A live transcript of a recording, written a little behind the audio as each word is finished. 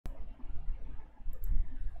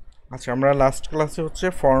আচ্ছা, আমরা লাস্ট ক্লাসে হচ্ছে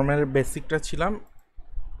ফর্মের বেসিকটা ছিলাম।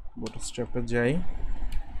 বুটস্ট্র্যাপে যাই,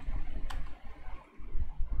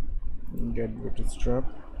 গেট বুটস্ট্র্যাপ,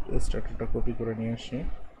 স্ট্যাটাসটা কপি করে নিয়ে আসি।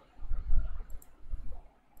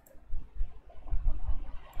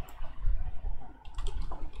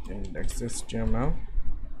 index.html,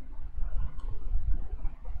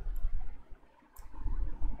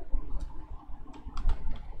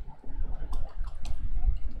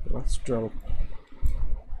 class 12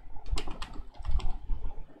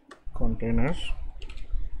 container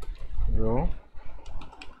row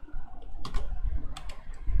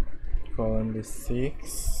column b6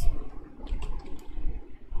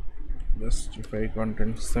 justify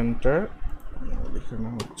content center, এখানে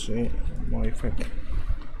হচ্ছে modify।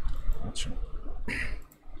 আচ্ছা,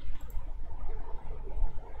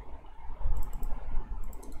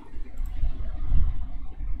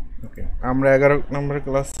 ওকে, আমরা 11 নম্বর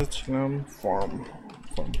ক্লাসে ছিলাম ফর্ম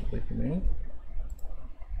দেখে নেই।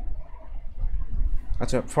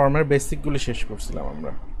 আচ্ছা, ফর্মের বেসিকগুলি শেষ করছিলাম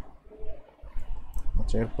আমরা।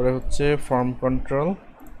 আচ্ছা, এরপরে হচ্ছে ফর্ম কন্ট্রোল।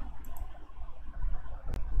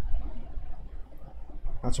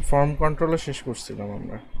 আচ্ছা, ফর্ম কন্ট্রোলও শেষ করছিলাম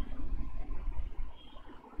আমরা।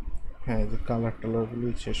 হ্যাঁ, যে কালার টালারগুলি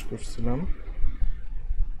শেষ করছিলাম।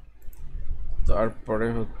 তারপরে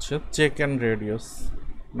হচ্ছে চেক অ্যান্ড রেডিয়াস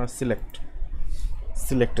না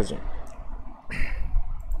সিলেক্টে যাই।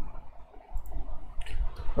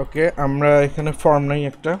 ওকে, আমরা এখানে ফর্ম নেই,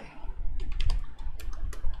 একটা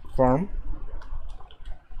ফর্ম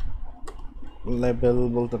লেবেল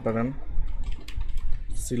বলতে পারেন,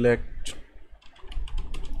 সিলেক্ট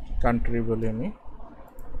কান্ট্রি বলি আমি।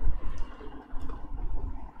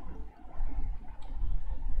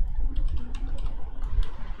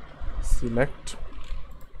 সিলেক্ট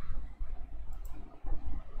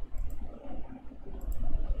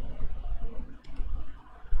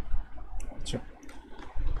আচ্ছা,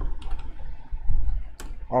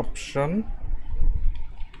 অপশন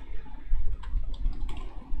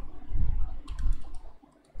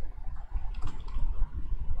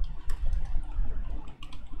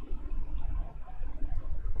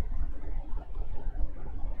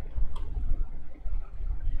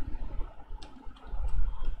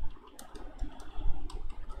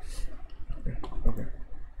ওকে।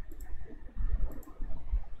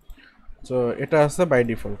 তো এটা আছে বাই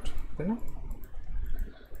ডিফল্ট, তাই না?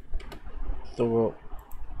 তো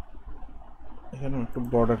এখানে একটু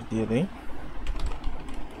বর্ডার দিয়ে দেই।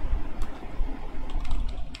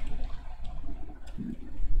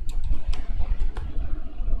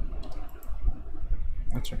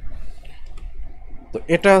 আচ্ছা, তো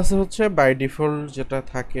এটা আছে হচ্ছে বাই ডিফল্ট যেটা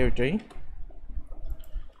থাকে ওইটাই।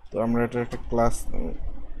 তো আমরা এটা একটা ক্লাস,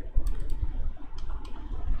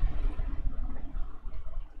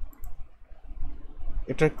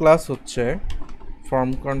 এটার ক্লাস হচ্ছে ফর্ম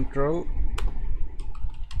কন্ট্রোল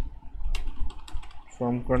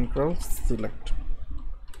সিলেক্ট।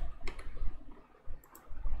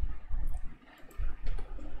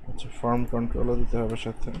 আচ্ছা, ফর্ম কন্ট্রোলও দিতে হবে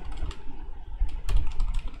সাথে।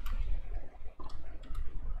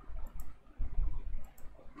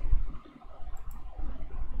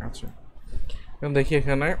 আচ্ছা, এখন দেখি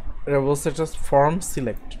এখানে বলছে এটা ফর্ম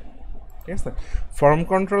সিলেক্ট, ঠিক আছে। ফর্ম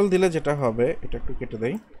কন্ট্রোল দিলে যেটা হবে, এটা একটু কেটে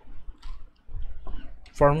দেই।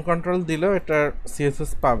 ফর্ম কন্ট্রোল দিলেও এটা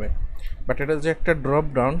সিএসএস পাবে, বাট এটা যে একটা ড্রপ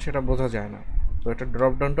ডাউন সেটা বোঝা যায় না। তো এটা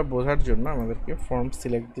ড্রপ ডাউনটা বোঝার জন্য আমাদেরকে ফর্ম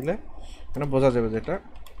সিলেক্ট দিলে মানে বোঝা যাবে যে এটা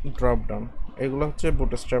ড্রপ ডাউন। এগুলো হচ্ছে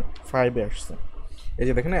বুটস্ট্র্যাপ 5-এ আসছে। এই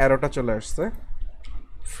যে দেখেন অ্যারোটা চলে আসছে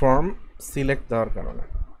ফর্ম সিলেক্ট দেওয়ার কারণে।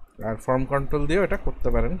 আর ফর্ম কন্ট্রোল দিয়েও এটা করতে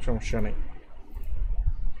পারেন, সমস্যা নেই।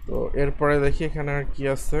 তো এরপরে দেখি এখানে আর কি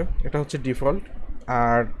আছে। এটা হচ্ছে ডিফল্ট,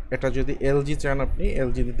 আর এটা যদি এলজি চান আপনি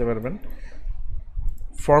এলজি দিতে পারবেন।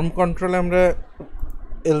 ফর্ম কন্ট্রোলে আমরা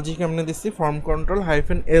এলজি কেমনে দিচ্ছি, ফর্ম কন্ট্রোল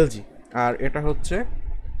 -LG, আর এটা হচ্ছে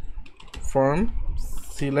ফর্ম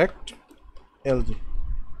সিলেক্ট এলজি।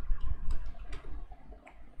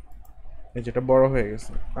 এই যেটা বড় হয়ে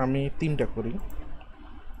গেছে, আমি 3টা করি।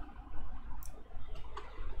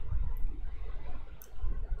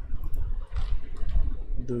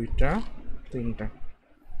 দুইটা, 3টা।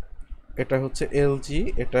 এটা হচ্ছে এলজি,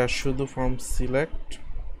 এটা শুধু ফর্ম সিলেক্ট,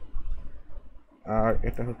 আর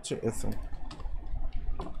এটা হচ্ছে এসএম।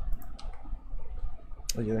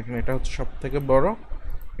 এই যে দেখেন এটা হচ্ছে সব থেকে বড়,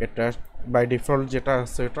 এটা বাই ডিফল্ট যেটা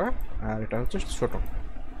আছে এটা, আর এটা হচ্ছে ছোট,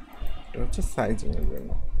 এটা হচ্ছে সাইজিং এর জন্য।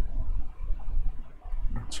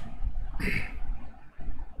 আচ্ছা,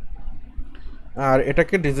 আর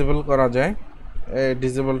এটাকে ডিসেবল করা যায়।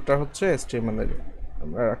 ডিসেবলটা হচ্ছে HTML এর,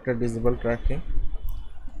 আমরা একটা ডিসেবল রাখি।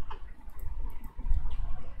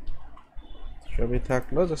 সবই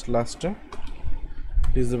থাকলো, জাস্ট লাস্টে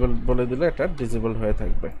ডিসেবল বলে দিলে এটা ডিসেবল হয়ে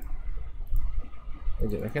থাকবে। এই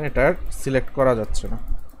যে দেখেন এটা সিলেক্ট করা যাচ্ছে না।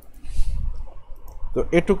 তো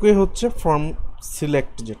এটুকুই হচ্ছে ফর্ম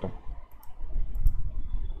সিলেক্ট যেটা।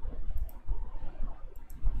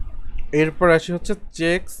 এরপর আসি হচ্ছে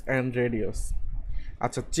চেকস অ্যান্ড রেডিওস।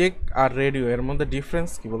 আচ্ছা, চেক আর রেডিও এর মধ্যে ডিফারেন্স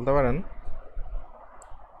কি বলতে পারেন?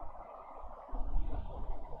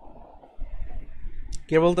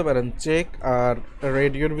 কে বলতে পারেন চেক আর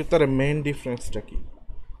রেডিওর ভিতরে মেইন ডিফারেন্সটা কি?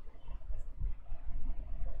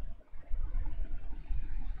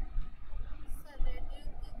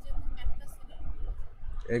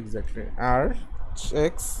 এক্স্যাক্টলি। আর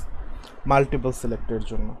চেকস মাল্টিপল সিলেক্টের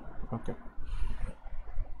জন্য। ওকে,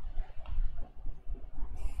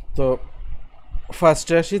 তো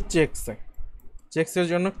ফার্স্টে আসি চেকসে। চেকসের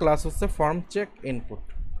জন্য ক্লাস হচ্ছে ফর্ম চেক ইনপুট,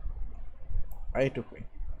 এইটুকুই।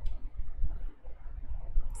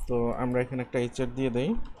 তো আমরা এখানে একটা এইচআর দিয়ে দেই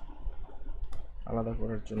আলাদা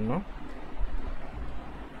করার জন্য।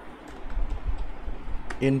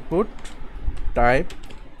 Input type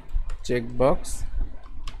checkbox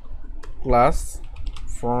class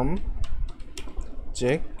form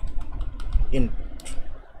check input.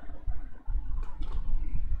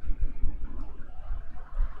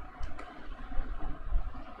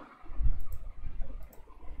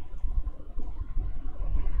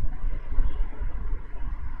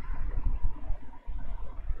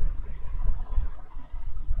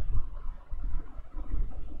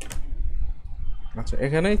 আচ্ছা,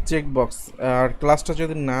 এখানে চেকবক্স আর ক্লাসটা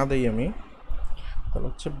যদি না দেই আমি, তাহলে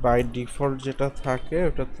হচ্ছে বাই ডিফল্ট যেটা থাকে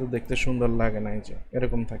ওটা তো দেখতে সুন্দর লাগে না, এই যে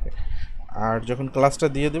এরকম থাকে। আর যখন ক্লাসটা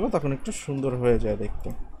দিয়ে দেবো তখন একটু সুন্দর হয়ে যায় দেখতে,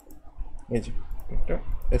 এই যে একটা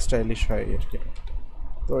স্টাইলিশ হয় আর কি।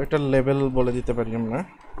 তো এটা লেভেল বলে দিতে পারি আমরা।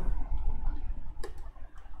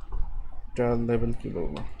 এটা লেভেল কি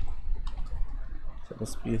বলবো,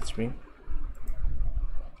 পিএইচপি,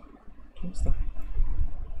 ঠিক আছে।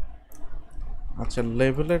 আচ্ছা,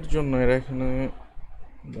 লেভেলের জন্য এর এখানে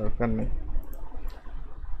দরকার নেই।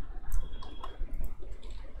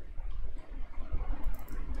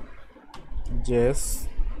 জেস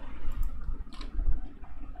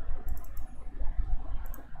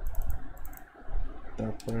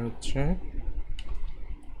তারপরে হচ্ছে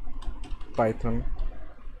পাইথন,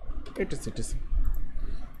 এটিসি।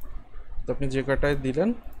 তো আপনি যে কটায় দিলেন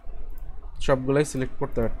সবগুলাই সিলেক্ট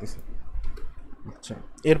করতে পারতেছি। আচ্ছা,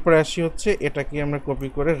 এরপরে আসি হচ্ছে এটাকে আমরা কপি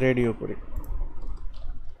করে রেডিও করি।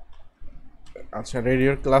 আচ্ছা,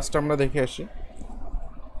 রেডিওর ক্লাসটা আমরা দেখে আসি।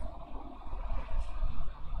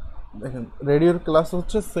 দেখেন রেডিওর ক্লাস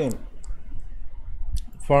হচ্ছে সেম,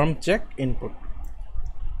 ফর্ম চেক ইনপুট।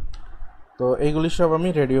 তো এইগুলি সব আমি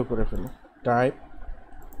রেডিও করে ফেলি, টাইপ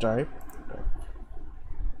টাইপ টাইপ।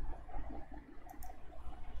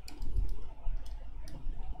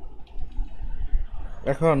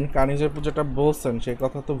 এখন কানিজের যেটা বলছেন সেই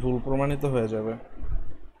কথা তো ভুল প্রমাণিত হয়ে যাবে।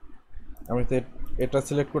 আমি তো এটা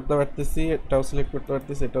সিলেক্ট করতে পারতেছি, এটাও সিলেক্ট করতে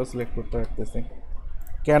পারতেছি, এটাও সিলেক্ট করতে পারতেছি,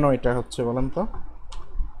 কেন এটা হচ্ছে বলেন তো?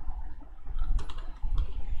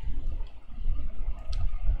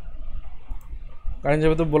 কারণ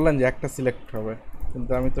যেহেতু বললেন যে একটা সিলেক্ট হবে,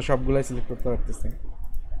 কিন্তু আমি তো সবগুলাই সিলেক্ট করতে পারতেছি।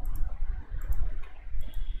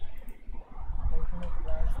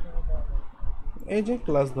 এই যে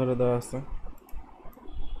ক্লাস ধরে দেওয়া আছে,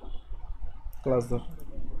 ক্লাস ধর।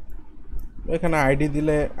 এখানে আইডি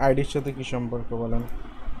দিলে আইডির সাথে কি সম্পর্ক বলেন?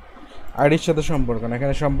 আইডির সাথে সম্পর্ক না,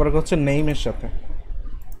 এখানে সম্পর্ক হচ্ছে নেইমের সাথে,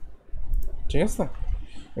 ঠিক আছে।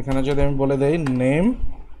 এখানে যদি আমি বলে দেই নেম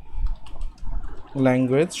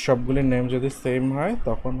ল্যাঙ্গুয়েজ, সবগুলির নেম যদি সেম হয়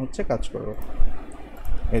তখন হচ্ছে কাজ করবে।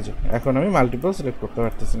 এই যে এখন আমি মাল্টিপল সিলেক্ট করতে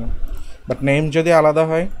পারতেছি না, বাট নেম যদি আলাদা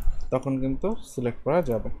হয় তখন কিন্তু সিলেক্ট করা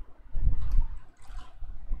যাবে।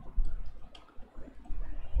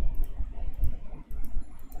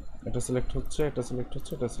 এটা সিলেক্ট হচ্ছে, এটা সিলেক্ট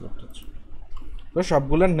হচ্ছে, এটা সিলেক্ট হচ্ছে। তো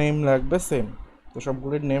সবগুলোর নেম লাগবে সেম। তো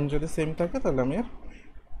সবগুলির নেম যদি সেম থাকে তাহলে আমি আর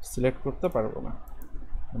সিলেক্ট করতে পারবো না,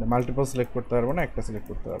 মানে মাল্টিপল সিলেক্ট করতে পারবো না, একটা সিলেক্ট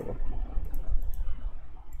করতে পারবো।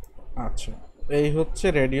 আচ্ছা, এই হচ্ছে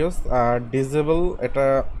রেডিওস। আর ডিসেবল, এটা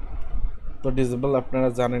তো ডিসেবল আপনারা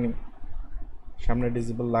জানেনই, সামনে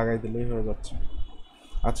ডিসেবল লাগাই দিলেই হয়ে যাচ্ছে।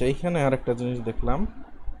 আচ্ছা, এইখানে আর একটা জিনিস দেখলাম,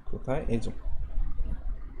 কোথায়, এই যে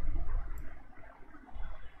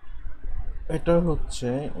এটা হচ্ছে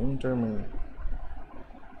ইন্টারমিডিয়েট।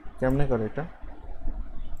 কেমনে করে এটা?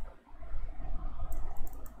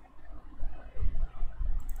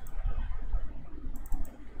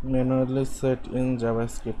 ম্যানুয়ালি সেট ইন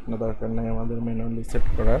জাভাস্ক্রিপ্ট, না দরকার নেই আমাদের ম্যানুয়ালি সেট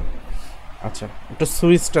করার। আচ্ছা, একটু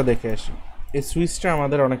সুইচটা দেখে আসি। এই সুইচটা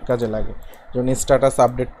আমাদের অনেক কাজে লাগে, যেমন স্ট্যাটাস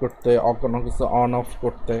আপডেট করতে, কোনো কিছু অন অফ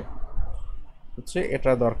করতে, হচ্ছে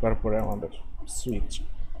এটা দরকার পড়ে আমাদের সুইচ।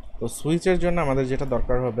 তো সুইচের জন্য আমাদের যেটা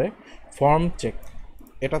দরকার হবে ফর্ম চেক,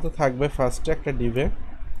 এটা তো থাকবে ফার্স্টে একটা ডিভে,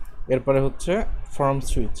 এরপরে হচ্ছে ফর্ম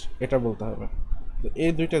সুইচ এটা বলতে হবে। তো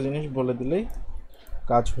এই দুইটা জিনিস বলে দিলেই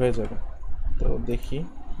কাজ হয়ে যাবে। তো দেখি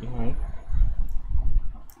কি হয়।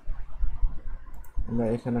 আমরা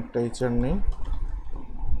এখানে একটা এইচআর নেই,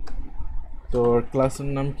 তো ক্লাসের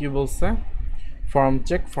নাম কি বলছে, form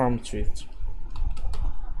check form switch.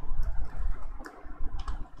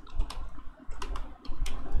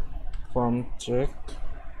 Form check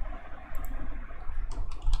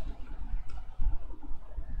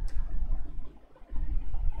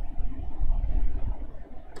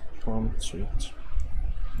form switch,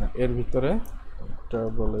 এর ভিতরে একটা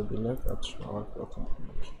বলে দিলে কাজ হওয়ার কথা।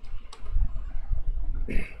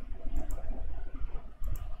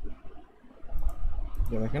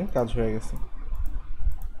 দেখেন কাজ হয়ে গেছে।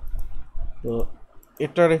 তো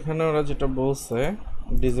এটার এখানে ওরা যেটা বলছে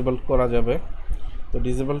ডিসেবল করা যাবে, তো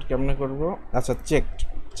ডিসেবল কেমনে করব? আচ্ছা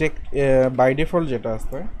চেক বাই ডিফল্ট যেটা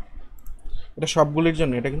আছে এটা সবগুলির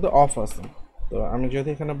জন্য, এটা কিন্তু অফ আছে। তো আমি যদি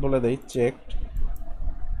এখানে বলে দেই চেক,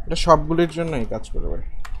 এটা সবগুলির জন্যই কাজ করবে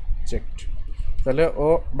চেক, তাহলে ও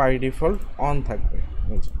বাই ডিফল্ট অন থাকবে।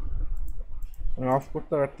 আমি অফ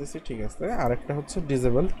করতে পারতেছি, ঠিক আছে। আরেকটা হচ্ছে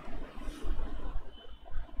ডিসেবল,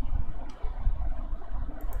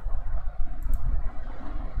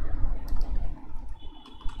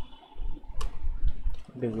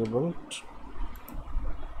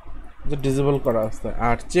 যে ডিসেবল করা আছে,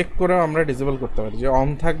 আর চেক করেও আমরা ডিসেবল করতে পারি, যে অন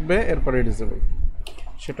থাকবে এরপরে ডিসেবল,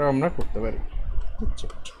 সেটাও আমরা করতে পারি।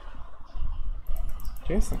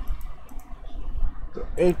 ঠিক আছে, তো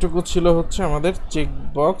এইটুকু ছিল হচ্ছে আমাদের চেক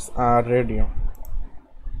বক্স আর রেডিও।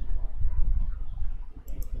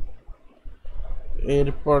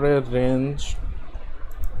 এরপরে রেঞ্জ,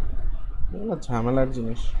 ঝামেলার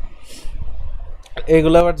জিনিস,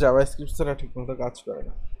 এগুলো আবার জাভাস্ক্রিপ্ট ছাড়া ঠিকমতো কাজ করে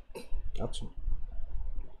না। আচ্ছা,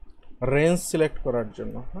 রেঞ্জ সিলেক্ট করার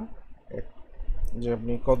জন্য, হ্যাঁ, যে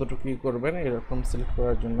আপনি কতটুকু করবেন এরকম সিলেক্ট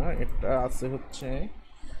করার জন্য এটা আছে হচ্ছে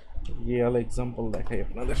রিয়েল এক্সাম্পল দেখাই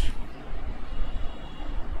আপনাদের।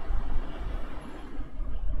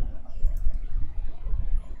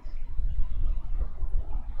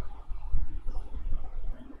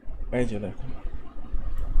 এই যে দেখেন,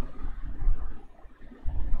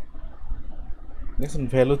 দেখছেন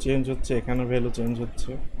ভ্যালু চেঞ্জ হচ্ছে, এখানে ভ্যালু চেঞ্জ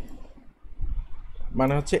হচ্ছে,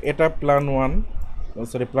 মানে হচ্ছে এটা প্ল্যান 1,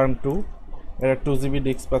 সরি প্ল্যান 2, এটা 2 GB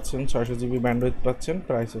ডিস্ক পাচ্ছেন, 600 GB ব্যান্ডউইথ পাচ্ছেন,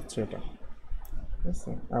 প্রাইস হচ্ছে এটা। ঠিক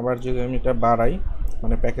আছে, আবার যদি আমি এটা বাড়াই,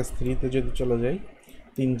 মানে প্যাকেজ 3-তে যদি চলে যাই,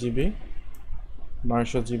 3 GB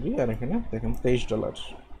 900 GB, আর এখানে দেখেন $23,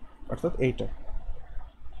 অর্থাৎ এইটা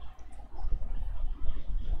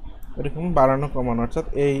এরকম বাড়ানো কমানো, অর্থাৎ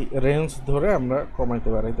এই রেঞ্জ ধরে আমরা কমাইতে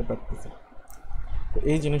বাড়াইতে পারতেছি। তো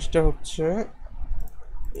এই জিনিসটা হচ্ছে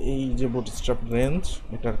এই যে বুটস্ট্র্যাপ রেঞ্জ,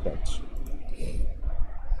 এটার কাজ।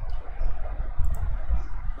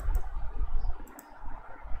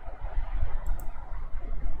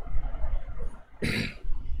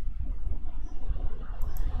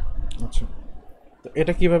 আচ্ছা, তো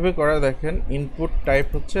এটা কিভাবে করা দেখেন, ইনপুট টাইপ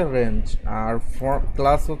হচ্ছে রেঞ্জ, আর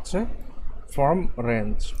ক্লাস হচ্ছে ফর্ম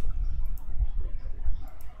রেঞ্জ,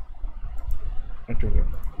 এটুকু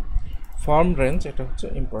ফর্ম রেঞ্জ, এটা হচ্ছে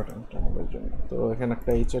ইম্পর্টেন্ট আমাদের জন্য। তো এখানে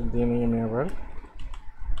একটা এইচআর দিয়ে নিই আমি আবার,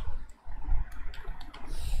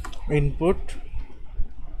 ইনপুট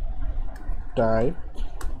টাইপ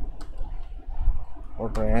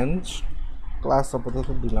রেঞ্জ, ক্লাস আপাতত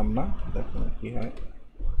দিলাম না, দেখুন কি হয়।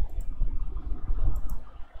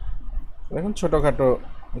 দেখুন ছোটোখাটো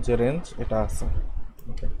যে রেঞ্জ এটা আছে।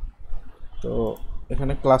 ওকে, তো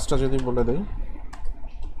এখানে ক্লাসটা যদি বলে দিই,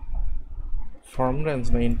 ফর্ম রেঞ্জ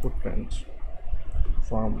না ইনপুট রেঞ্জ,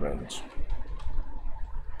 ফর্ম রেঞ্জ।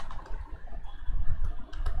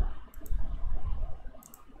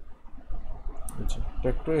 এটা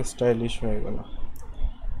একটু স্টাইলিশ হয়ে গেল।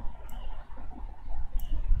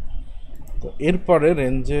 তো এরপরে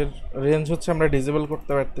রেঞ্জ হচ্ছে আমরা ডিসেবল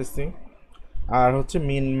করতে পারতেছি, আর হচ্ছে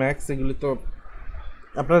মিন ম্যাক্স, এগুলি তো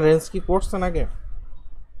আপনার রেঞ্জ কি করছেন আগে,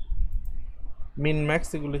 মিন ম্যাক্স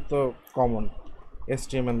এগুলি তো কমন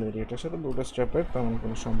HTML এটার সাথে বুটস্ট্র্যাপের তেমন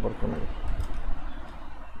কোনো সম্পর্ক নেই।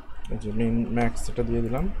 এই যে মিন ম্যাক্স এটা দিয়ে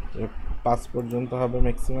দিলাম, 5 পর্যন্ত হবে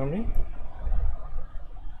ম্যাক্সিমামই।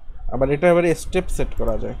 আবার এটা এবারে স্টেপ সেট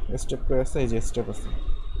করা যায়, স্টেপ করে আছে, এই যে স্টেপ আছে,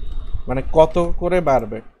 মানে কত করে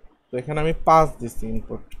বাড়বে। তো এখানে আমি 5 দিচ্ছি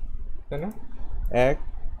ইনপুট, তাই না, 1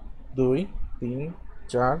 2 3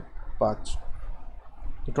 4 5,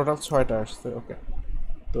 তো টোটাল 6টা আসছে। ওকে,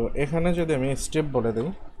 তো এখানে যদি আমি স্টেপ বলে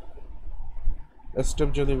দিই, স্টেপ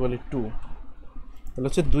যদি বলি 2, তাহলে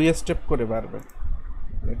হচ্ছে 2 স্টেপ করে বাড়বে।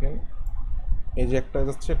 দেখেন এই যে একটা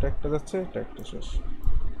যাচ্ছে, এটা একটা যাচ্ছে, এটা একটা শেষ।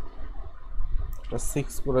 এটা 6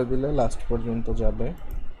 করে দিলে লাস্ট পর্যন্ত যাবে।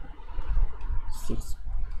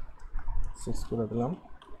 6 করে দিলাম,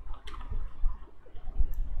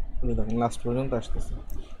 দেখেন লাস্ট পর্যন্ত আসতেছে।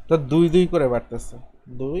 তো 2 করে বাড়তেছে,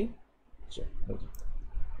 2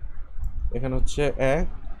 এখানে হচ্ছে 1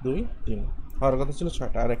 2 3 হওয়ার কথা ছিল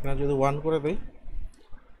 6টা, আর এখানে যদি 1 করে দেই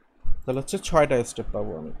তাহলে হচ্ছে 6টা স্টেপ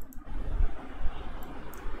পাবো আমি।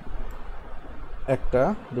 1টা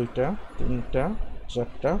 2টা 3টা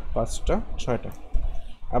 4টা 5টা 6টা।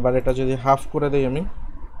 আবার এটা যদি হাফ করে দেই আমি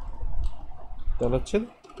তাহলে হচ্ছে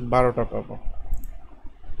 12টা পাবো।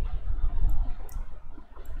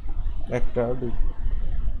 1টা 2,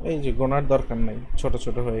 এই যে গোনার দরকার নাই, ছোট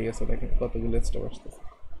ছোট হয়ে গেছে, দেখেন কতগুলো স্টেপ আসতেছে।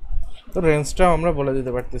 তো রেঞ্জটাও আমরা বলে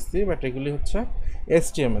দিতে পারতেছি, বাট এগুলি হচ্ছে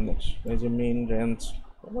HTML এর, এই যে মেইন রেঞ্জ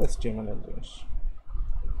HTML এর জিনিস।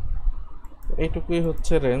 এইটুকুই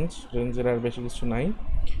হচ্ছে রেঞ্জের আর বেশি কিছু নাই।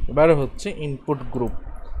 এবারে হচ্ছে ইনপুট গ্রুপ,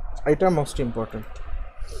 এটা মোস্ট ইম্পর্টেন্ট।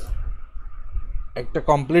 একটা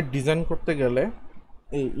কমপ্লিট ডিজাইন করতে গেলে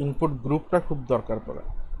এই ইনপুট গ্রুপটা খুব দরকার পড়ে।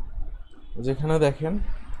 যেখানে দেখেন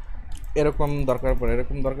এরকম দরকার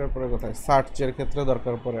পড়ে কোথায়, সার্চের ক্ষেত্রে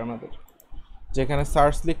দরকার পড়ে আমাদের। যেখানে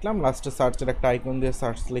সার্চ লিখলাম, লাস্টে সার্চের একটা আইকন দিয়ে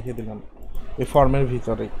সার্চ লিখে দিলাম এই ফর্মের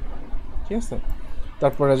ভিতরেই, ঠিক আছে।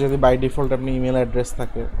 তারপরে যদি বাই ডিফল্ট আপনি ইমেল অ্যাড্রেস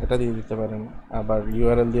থাকে এটা দিয়ে দিতে পারেন, আবার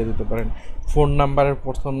ইউআরএল দিয়ে দিতে পারেন, ফোন নাম্বারের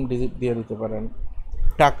প্রথম ডিজিট দিয়ে দিতে পারেন,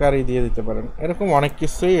 টাকারই দিয়ে দিতে পারেন, এরকম অনেক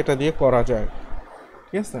কিছুই এটা দিয়ে করা যায়,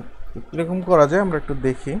 ঠিক আছে। কীরকম করা যায় আমরা একটু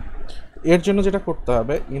দেখি। এর জন্য যেটা করতে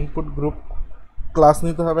হবে, ইনপুট গ্রুপ ক্লাস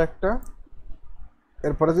নিতে হবে একটা,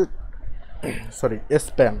 এরপরে যে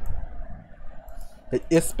স্প্যান,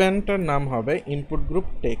 এই স্প্যানটার নাম হবে ইনপুট গ্রুপ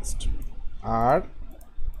টেক্সট, আর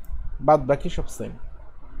বাদ বাকি সব সেম।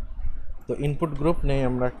 তো ইনপুট গ্রুপ নেই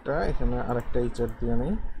আমরা একটা, এখানে আরেকটা এইচআর দিয়ে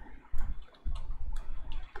নেই,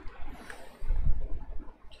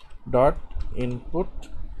 ডট ইনপুট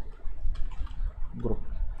গ্রুপ।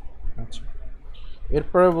 আচ্ছা,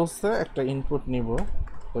 এরপরে বলছে একটা ইনপুট নিব,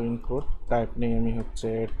 তো ইনপুট টাইপ নেই আমি হচ্ছে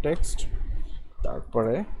টেক্সট,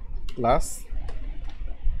 তারপরে প্লাস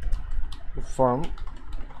ফর্ম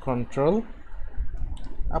কন্ট্রোল,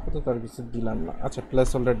 আপাতত আর কিছু দিলাম না। আচ্ছা, প্লেস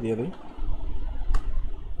হোল্ডার দিয়ে দিই,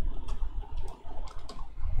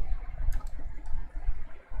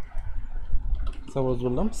 সাপোজ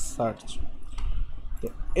বললাম সার্চ। তো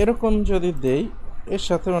এরকম যদি দেই, এর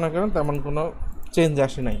সাথে মনে করেন তেমন কোনো চেঞ্জ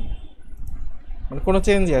আসে নাই, মানে কোনো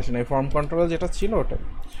চেঞ্জই আসে নাই, ফর্ম কন্ট্রোল যেটা ছিল ওটাই।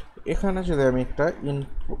 এখানে যদি আমি একটা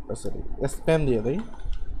স্প্যান দিয়ে দিই,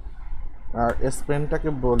 আর স্প্যানটাকে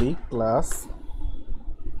বলি ক্লাস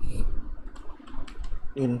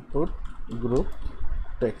ইনপুট গ্রুপ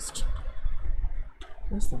টেক্সট,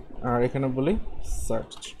 ঠিক আছে, আর এখানে বলি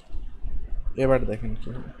সার্চ। এবার দেখেন কি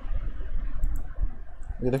হবে,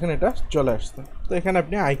 দেখেন এটা চলে আসছে। তো এখানে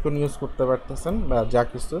আপনি আইকন ইউজ করতে পারতেছেন বা যা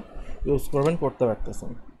কিছু ইউজ করবেন করতে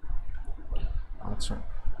পারতেছেন। আচ্ছা,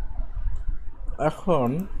 এখন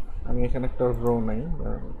আমি এখানে একটা রো নেই,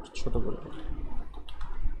 ছোট করে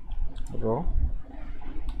রো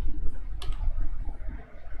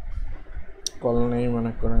কল নেই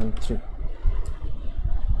মনে করেন 3,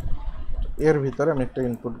 এর ভিতরে আমি একটা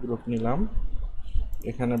ইনপুট গ্রুপ নিলাম,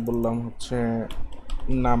 এখানে বললাম হচ্ছে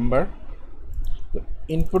নাম্বার,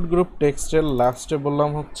 ইনপুট গ্রুপ টেক্সটের লাস্টে বললাম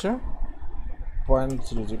হচ্ছে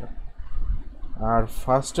 0.00, আর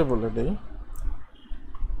ফার্স্টে বলে দেই,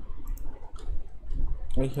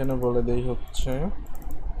 এইখানে বলে দেই হচ্ছে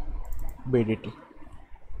বিডিটি,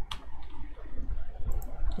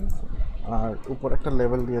 আর উপর একটা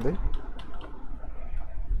লেভেল দিয়ে দেই,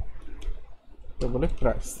 তো বলে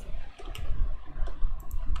প্রাইস।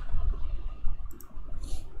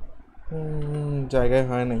 জায়গায়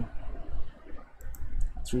হয় নাই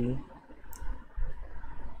 3,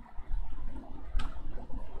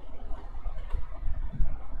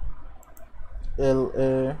 LA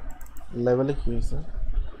লেভেলে কি হয়েছে,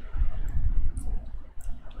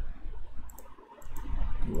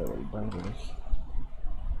 লেভেল বাংলাদেশ।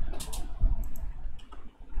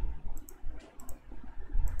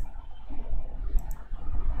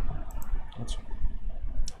 আচ্ছা,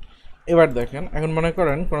 এবার দেখেন, এখন মনে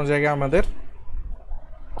করেন কোনো জায়গায় আমাদের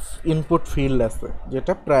ইনপুট ফিল্ড আছে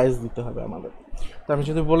যেটা প্রাইস দিতে হবে আমাদের। তো আমি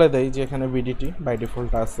যদি বলে দেই যে এখানে বিডিটি বাই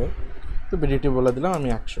ডিফল্ট আছে, তো বিডিটি বলে দিলাম আমি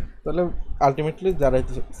 100, তাহলে আলটিমেটলি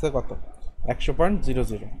দাঁড়াইতেছে কত,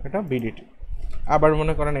 100.00, এটা বিডিটি। আবার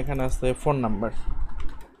মনে করেন এখানে আছে ফোন নাম্বার,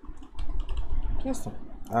 ঠিক আছে,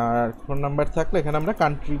 আর ফোন নাম্বার থাকলে এখানে আমরা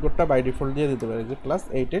কান্ট্রি কোডটা বাই ডিফল্ট দিয়ে দিতে পারি যে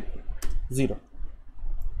 +880।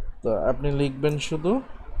 তো আপনি লিখবেন শুধু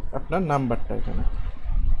আপনার নাম্বারটা এখানে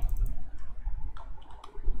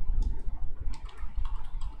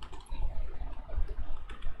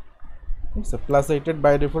ঠিক আছে, +8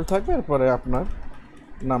 বাই ডিফল্ট থাকবে, এরপরে আপনার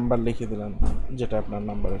নাম্বার লিখে দিলেন যেটা আপনার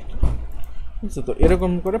নাম্বার আর কি। ঠিক আছে, তো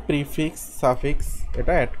এরকম করে প্রিফিক্স সাফিক্স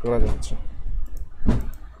এটা অ্যাড করা যাচ্ছে।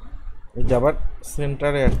 এই যে আবার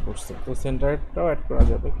সেন্টারে অ্যাড করছে, তো সেন্টারটাও অ্যাড করা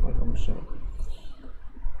যাবে, কোনো সমস্যা নেই।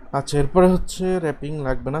 আচ্ছা, এরপরে হচ্ছে র্যাপিং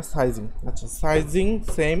লাগবে না, সাইজিং। আচ্ছা, সাইজিং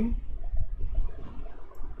সেম,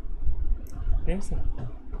 ঠিক আছে।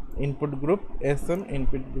 Input group SM,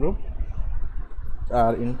 input group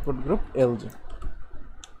আর ইনপুট গ্রুপ LG।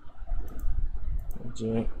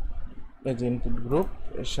 যে এই যে ইনপুট গ্রুপ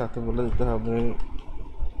এর সাথে বলে দিতে হবে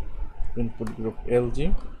ইনপুট গ্রুপ LG।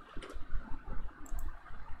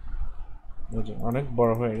 এই যে অনেক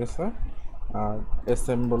বড় হয়ে গেছে, আর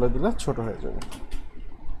SM বলে দিলে ছোট হয়ে যাবে,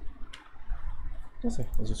 ঠিক আছে।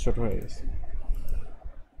 এই যে ছোট হয়ে গেছে।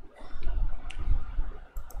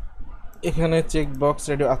 এখানে চেক বক্স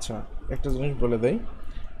রেডি। আচ্ছা, একটা জিনিস বলে দেই,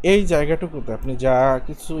 এই জায়গাটুকুতে আপনি যা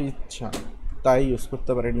কিছু ইচ্ছা তাই ইউজ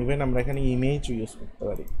করতে পারেন। ইভেন আমরা এখানে ইমেজও ইউজ করতে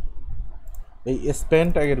পারি। এই স্প্যান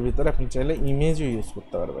ট্যাগের ভিতরে আপনি চাইলে ইমেজও ইউজ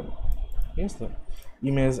করতে পারবেন, ঠিক আছে।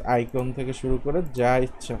 ইমেজ আইকন থেকে শুরু করে যা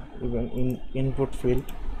ইচ্ছা, ইভেন ইনপুট ফিল্ড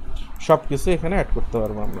সব কিছু এখানে অ্যাড করতে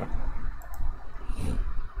পারবো আমরা।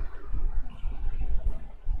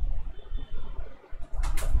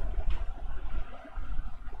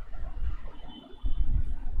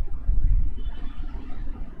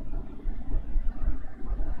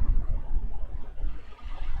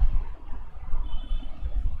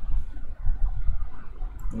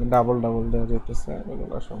 ডাবল ডাবল দেওয়া যেতেছে,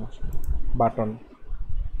 এগুলো সমস্যা। বাটন,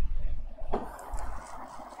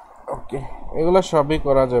 ওকে, এগুলো সবই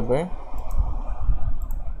করা যাবে।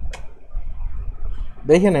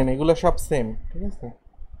 দেখে নেন, এগুলো সব সেম, ঠিক আছে।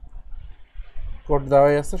 কোড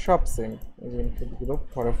দেওয়াই আছে, সব সেম। এই যে ইনপুট গ্রুপ,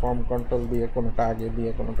 পরে ফর্ম কন্ট্রোল দিয়ে, কোনোটা আগে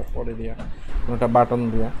দিয়ে, কোনোটা পরে দিয়ে, কোনোটা বাটন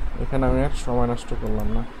দিয়ে। এখানে আমি আর সময় নষ্ট করলাম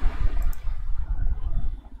না।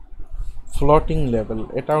 ফ্লোটিং লেভেল,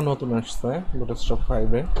 এটাও নতুন আসছে বুটস্ট্র্যাপ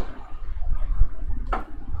 5-এ।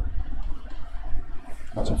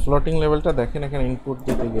 আচ্ছা, ফ্লোটিং লেভেলটা দেখেন, এখানে ইনপুট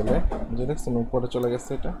দিতে গেলে যে দেখছেন উপরে চলে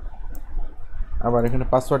গেছে এটা, আবার এখানে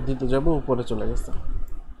পাসওয়ার্ড দিতে যাব, উপরে চলে গেছে।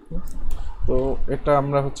 তো এটা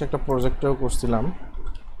আমরা হচ্ছে একটা প্রজেক্টেও করছিলাম।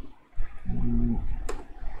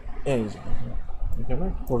 এই যে এখানে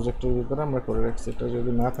প্রজেক্টের ভিতরে আমরা করে রাখছি। এটা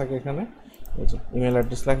যদি না থাকে এখানে, এই যে ইমেল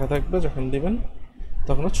অ্যাড্রেস লেখা থাকবে, যখন দিবেন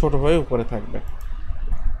তখন ছোট হয়ে উপরে থাকবে।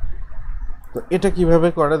 তো এটা কিভাবে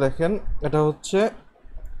করে দেখেন, এটা হচ্ছে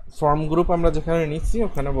ফর্ম গ্রুপ আমরা যেখানে নিচ্ছি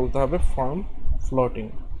ওখানে বলতে হবে ফর্ম ফ্লোটিং,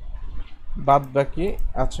 বাদ বাকি।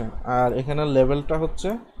 আচ্ছা, আর এখানে লেভেলটা হচ্ছে,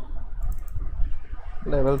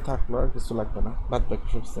 লেভেল থাকলো আর কিছু লাগবে না, বাদ বাকি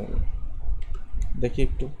সব সেম। দেখি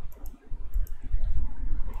একটু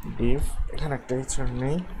ডিভ, এখানে একটা কিছু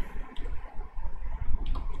নেই,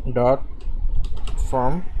 dot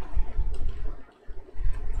form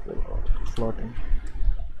floating.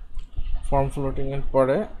 Form floating এর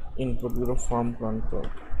পরে input group form control,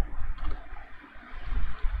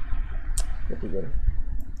 copy করে।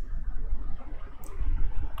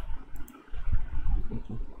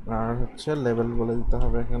 আর হচ্ছে লেভেল বলে দিতে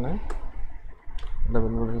হবে এখানে,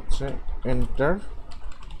 লেভেল বলে হচ্ছে এন্টার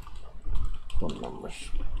ফোন নাম্বার।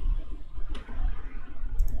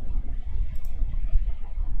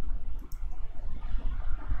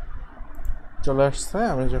 চলে আসছে,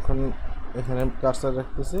 আমি যখন এখানে কার্সার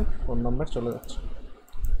রাখতেছি ফোন নাম্বার চলে যাচ্ছে,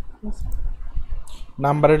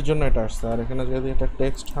 নাম্বারের জন্য এটা আসছে। আর এখানে যদি এটা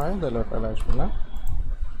টেক্সট হয় তাহলে ওটা আসবে না,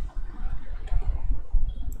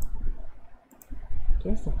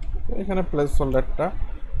 ঠিক আছে। এখানে প্লেস হোল্ডারটা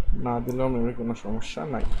না দিলেও মেবি কোনো সমস্যা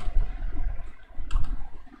নাই।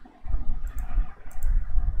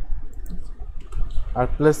 আর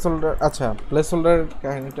প্লেস হোল্ডার, আচ্ছা প্লেস হোল্ডারের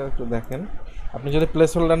কাহিনিটা একটু দেখেন। আপনি যদি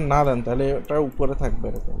প্লেস হোল্ডার না দেন তাহলে ওটা উপরে থাকবে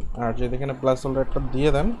এরকম, আর যদি এখানে প্লেস হোল্ডারটা দিয়ে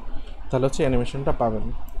দেন তাহলে হচ্ছে অ্যানিমেশনটা পাবেন।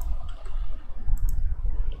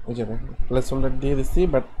 এই যে দেখেন প্লেস হোল্ডার দিয়ে দিচ্ছি,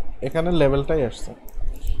 বাট এখানে লেভেলটাই আসছে।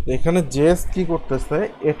 এখানে জেস কি করতেছে,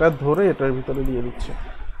 এটা ধরে এটার ভিতরে দিয়ে দিচ্ছে।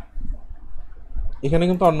 এখানে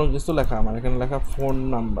কিন্তু অন্য কিছু লেখা, আমার এখানে লেখা ফোন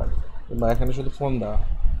নাম্বার, বা এখানে শুধু ফোন দেওয়া,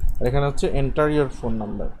 আর এখানে হচ্ছে এন্টার ইওর ফোন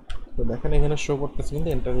নাম্বার। তো দেখেন এখানে শো করতেছে কিন্তু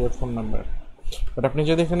enter your phone number, but আপনি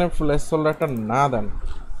যদি এখানে প্লেস হোল্ডারটা না দেন,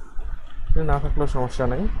 না থাকলেও সমস্যা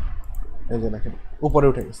নেই। এই যে দেখেন উপরে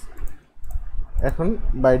উঠে গেছে, এখন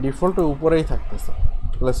বাই ডিফল্ট উপরেই থাকতেছে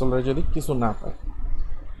প্লেস হোল্ডার যদি কিছু না পায়।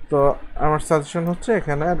 তো আমার সাজেশন হচ্ছে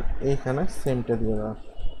এখানে আর এইখানে সেমটা দিয়ে দেওয়া,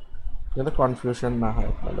 যাতে কনফিউশন না হয়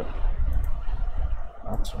আপনাদের।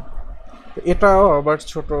 আচ্ছা, তো এটাও আবার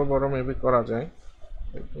ছোট বড় মেবি করা যায়।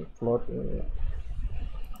 ফ্লোট,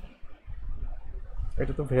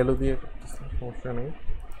 এটা তো ভ্যালু দিয়ে করতেছে, সমস্যা নেই।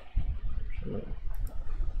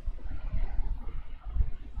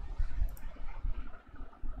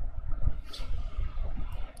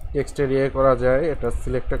 টেক্সট এরিয়া করা যায়, এটা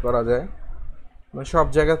সিলেক্ট করা যায়, মানে সব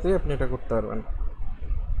জায়গাতেই আপনি এটা করতে পারবেন।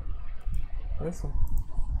 ঠিক আছে,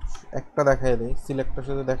 একটা দেখাই দিই, সিলেক্টটা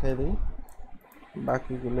শুধু দেখাই দিই,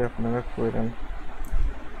 বাকিগুলো আপনারা করেন।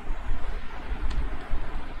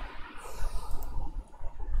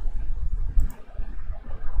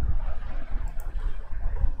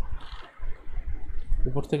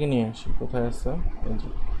 উপর থেকে নিয়ে আসি, কোথায় আছে, এই যে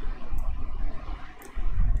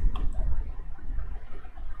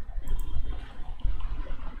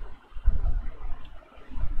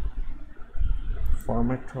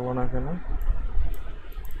ফরম্যাট হবো না কেন,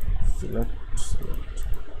 সিলেক্ট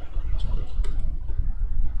সিলেক্ট,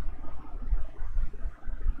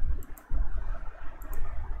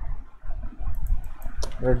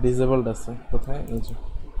 এটা ডিসেবলড আছে কোথায়, এই যে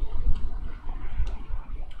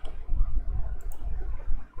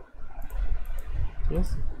ঠিক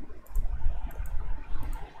আছে।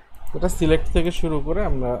 এটা সিলেক্ট থেকে শুরু করে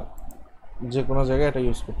আমরা যে কোনো জায়গায় এটা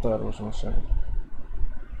ইউজ করতে পারবো, সমস্যা নেই।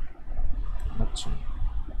 আচ্ছা,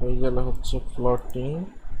 হয়ে গেল হচ্ছে ফ্লোটিং।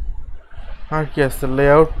 আর কি আছে,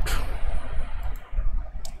 লেআউট,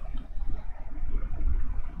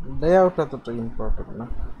 লেআউট এতটা ইম্পর্টেন্ট না,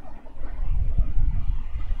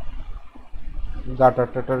 গাটার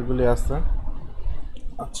টাটারগুলি আছে।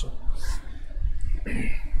 আচ্ছা,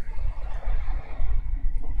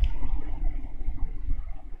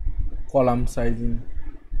 কলাম সাইজিং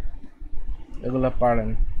এগুলো পারেন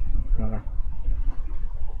আপনারা।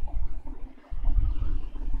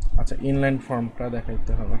 আচ্ছা, ইনলাইন ফর্মটা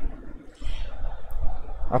দেখাইতে হবে।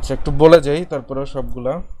 আচ্ছা, একটু বলে যাই তারপরে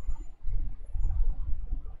সবগুলা।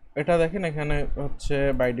 এটা দেখেন এখানে হচ্ছে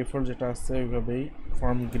বাই ডিফল্ট যেটা আছে ওইভাবেই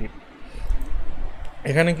ফর্ম গ্রিড।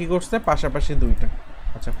 এখানে কি করছে, পাশাপাশি দুইটা।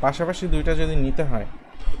 আচ্ছা, পাশাপাশি দুইটা যদি নিতে হয়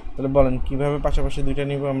তাহলে বলেন কিভাবে পাশাপাশি দুইটা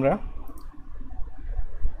নিব আমরা?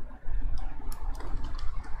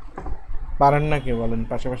 পারেন না কে বলেন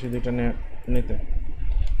পাশাপাশি দুইটা নিতে?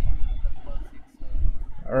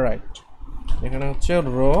 রাইট, এখানে হচ্ছে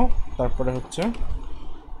রো, তারপরে হচ্ছে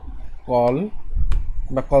কল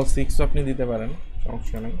বা কল 6 আপনি দিতে পারেন,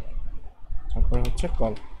 সমস্যা নেই। তারপরে হচ্ছে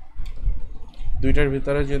কল, দুইটার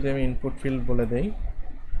ভিতরে যদি আমি ইনপুট ফিল্ড বলে দেই,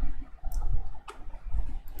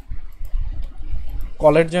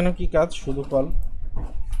 কলের যেন কি কাজ, শুধু কল,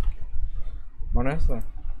 মনে আছে?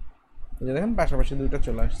 এই যে দেখেন পাশাপাশি দুইটা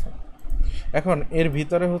চলে আসছে। এখন এর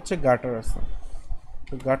ভিতরে হচ্ছে গাটার আছে,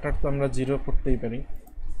 তো গাটার তো আমরা 0 করতেই পারি,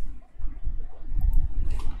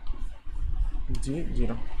 জি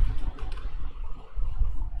 0,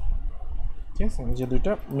 ঠিক আছে, যে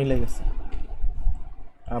দুইটা মিলে গেছে।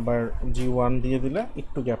 আবার G1 দিয়ে দিলে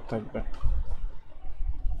একটু গ্যাপ থাকবে,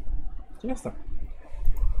 ঠিক আছে।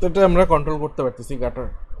 তো এটা আমরা কন্ট্রোল করতে পারতেছি গাটার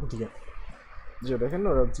দিকে, যে দেখেন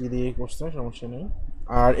ওরা জি দিয়েই করছে, সমস্যা নেই।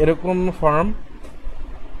 আর এরকম ফর্ম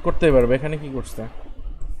করতেই পারবে। এখানে কি করছে,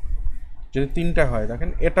 যদি 3টা হয়, দেখেন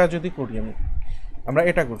এটা যদি করি আমরা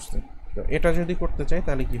এটা করছি, তো এটা যদি করতে চাই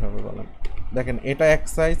তাহলে কি হবে বলেন? দেখেন এটা এক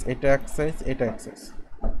সাইজ, এটা এক সাইজ, এটা এক সাইজ,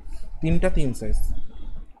 3টা 3 সাইজ।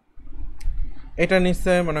 এটা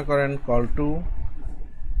নিশ্চয় মনে করেন কল 2,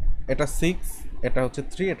 এটা 6, এটা হচ্ছে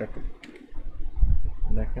 3, এটা 2।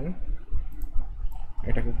 দেখেন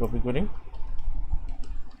এটাকে কপি করি,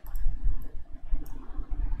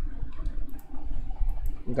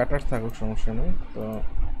 গাটার থাকুক, সমস্যা নেই। তো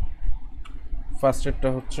ফার্স্টেরটা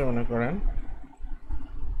হচ্ছে মনে করেন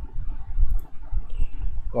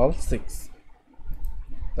কল 6,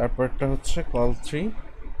 তারপরটা হচ্ছে কল 3,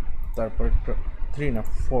 তারপরটা 3 না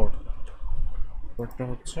 4, তারপরটা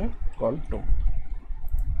হচ্ছে কল 2।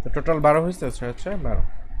 তো টোটাল 12 হয়েছে, হচ্ছে 12।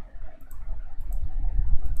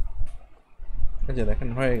 এই যে দেখেন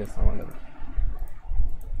হয়ে গেছে আমাদের,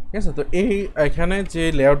 ঠিক আছে। তো এই এখানে যে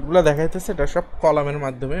লেআউটগুলো দেখাইতেছে এটা সব কলামের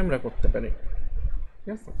মাধ্যমে আমরা করতে পারি,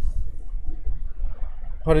 ঠিক আছে।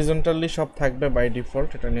 হরিজন্টালি সব থাকবে বাই ডিফল্ট,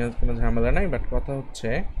 এটা নিয়ে কোনো ঝামেলা নাই। বাট কথা হচ্ছে,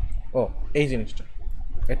 ও এই জিনিসটা,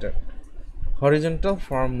 এটা হরিজন্টাল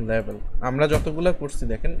ফর্ম লেভেল আমরা যতগুলো করছি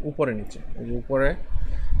দেখেন উপরে নিচে, এই যে উপরে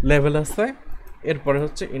লেভেল আছে, এরপরে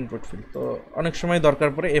হচ্ছে ইনপুট ফিল্ড। তো অনেক সময় দরকার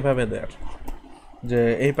পড়ে এভাবে দেওয়ার, যে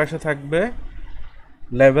এই পাশে থাকবে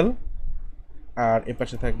লেভেল আর এই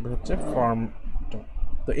পাশে থাকবে হচ্ছে ফর্মটা।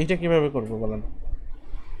 তো এইটা কিভাবে করবো বলেন?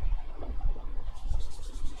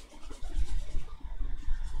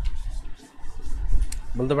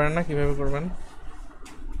 বলতে পারেন না কিভাবে করবেন?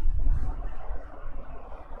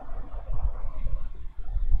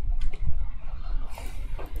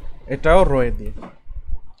 এটাও রয়ে দিয়ে,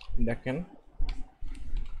 দেখেন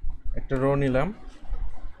একটা রো নিলাম,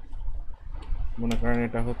 মনে করেন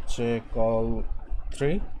এটা হচ্ছে কল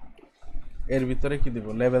 3, এর ভিতরে কি দিব,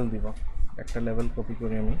 লেভেল দিব। একটা লেভেল কপি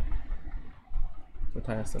করি আমি,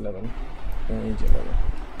 কোথায় আছে লেভেল, এই যে লেভেল,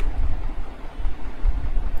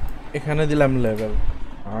 এখানে দিলাম লেভেল।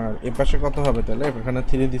 আর এ পাশে কত হবে তাহলে, এখানে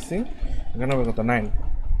 3 দিছি, এখানে হবে কত 9,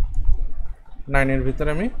 9 এর ভিতরে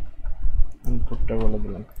আমি ইনপুটটা বলে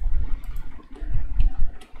দিলাম।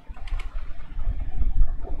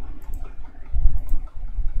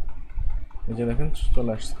 এই যে দেখেন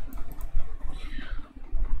চলে আসছে।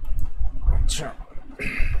 আচ্ছা,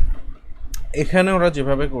 এখানে ওরা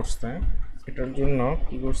যেভাবে করছে এটার জন্য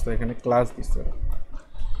কি করছে, এখানে ক্লাস দিছে,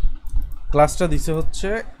 ক্লাসটা দিছে হচ্ছে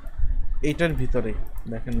এইটার ভিতরে,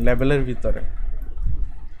 দেখেন লেভেলের ভিতরে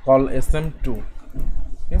কল sm2,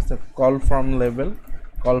 ঠিক আছে, কল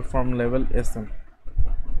ফ্রম লেভেল sm।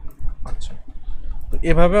 আচ্ছা, তো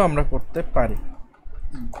এভাবেও আমরা করতে পারি,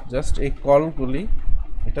 জাস্ট এই কলগুলি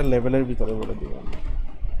এটা লেভেলের ভিতরে বলে দিব।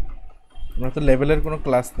 আমরা তো লেভেলের কোনো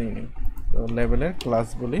ক্লাস নেই, তো লেভেলের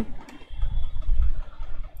ক্লাসগুলি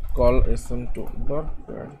কল sm2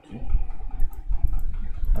 দরকার কি।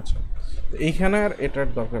 আচ্ছা, তো এইখানে আর এটার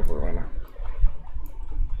দরকার পড়বে না।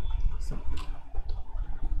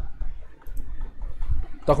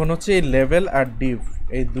 তখন হচ্ছে এই লেভেল আর ডিভ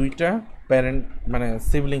এই দুইটা প্যারেন্ট মানে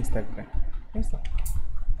সিবলিংস থাকবে, ঠিক আছে।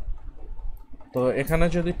 তো এখানে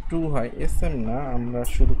যদি 2 হয়, sm না, আমরা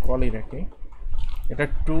শুধু কলই রাখি। এটা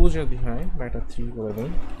 2 যদি হয়, বা এটা 3 করে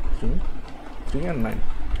দিই, 3 আর 9,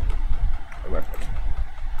 এবার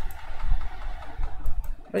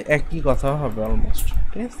ওই একই কথা হবে অলমোস্ট,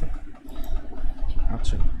 ঠিক আছে।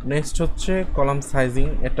 আচ্ছা, নেক্সট হচ্ছে কলাম সাইজিং,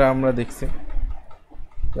 এটা আমরা দেখছি,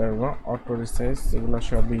 তারপর অটো রিসাইজ, এগুলো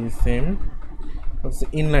সবই সেম। হচ্ছে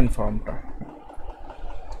ইনলাইন ফর্মটা,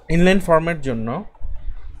 ইনলাইন ফর্মের জন্য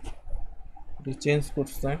চেঞ্জ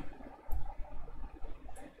করছে,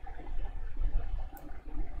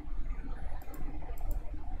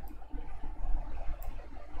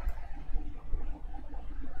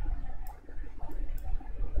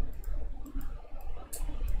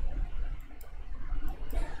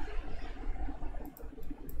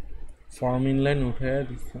 ফর্ম ইনলাইন উঠে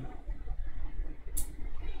দিচ্ছে।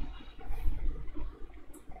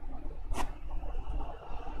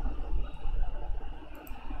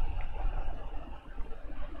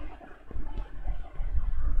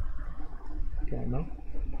 কেন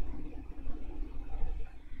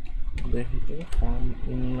দেখি তো, ফর্ম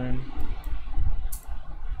ইনলাইন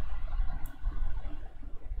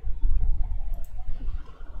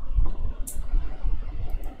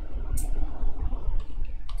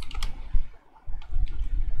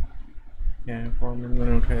ফর্ম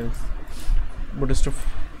ইনলাইন উঠে গেছে, বুটস্ট্র্যাপ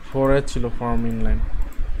 4 এ ছিল ফর্ম ইনলাইন।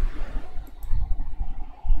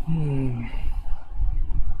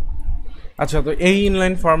 আচ্ছা, তো এই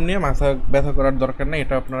ইনলাইন ফর্ম নিয়ে মাথা ব্যথা করার দরকার নেই,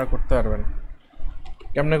 এটা আপনারা করতে পারবেন।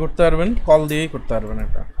 কেমনে করতে পারবেন, কল দিয়েই করতে পারবেন।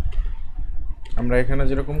 এটা আমরা এখানে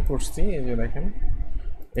যেরকম করছি, এই যে দেখেন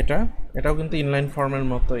এটাও কিন্তু ইনলাইন ফর্মের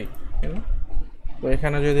মতোই, তাই না? তো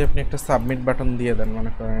এখানে যদি আপনি একটা সাবমিট বাটন দিয়ে দেন,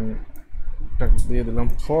 মনে করেন এটা দিয়ে দিলাম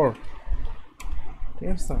 4,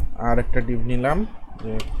 ঠিক আছে, আর একটা ডিভ নিলাম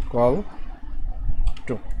যে কল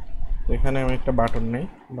 2, তো এখানে আমি একটা বাটন নেই,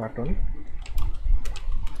 বাটন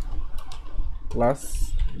প্লাস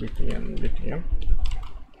btn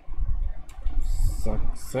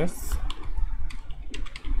সাকসেস,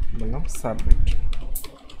 বললাম সাবমিট।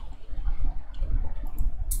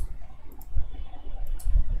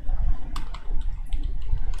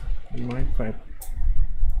 my 5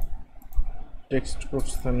 টেক্সট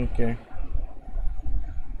করছেন কে?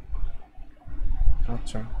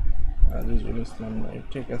 আচ্ছা, আজিজুল ইসলাম ভাই,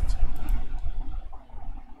 ঠিক আছে।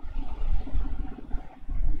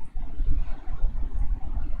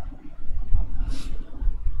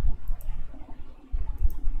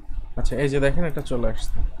 আচ্ছা, এই যে দেখেন এটা চলে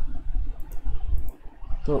আসছে।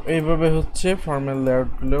 তো এইভাবে হচ্ছে ফর্মাল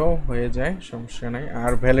লেআউটগুলোও হয়ে যায়, সমস্যা নাই।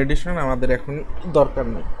 আর ভ্যালিডেশন আমাদের এখন দরকার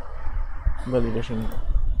নেই, ভ্যালিডেশন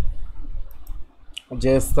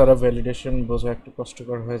যে তারা ভ্যালিডেশন বোঝা একটু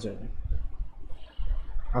কষ্টকর হয়ে যাবে।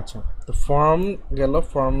 আচ্ছা, তো ফর্ম গেল,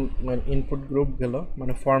 ফর্ম মানে ইনপুট গ্রুপ গেল,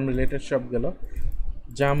 মানে ফর্ম রিলেটেড সব গেল।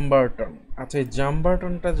 জাম্বারটন, আচ্ছা এই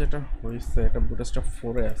জাম্বারটনটা যেটা হয়েছে এটা বুটস্ট্র্যাপ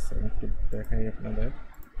 4 এ আছে, একটু দেখাই আপনাদের।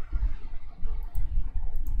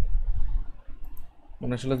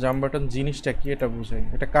 মানে আসলে জাম্বারটন জিনিসটা কি এটা বুঝাই,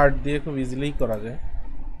 এটা কার্ড দিয়ে খুব ইজিলি করা যায়।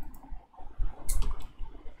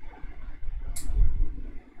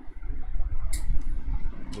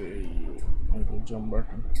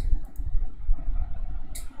 জাম্বারটন,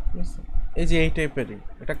 ঠিক আছে, এই যে এই টাইপেরই,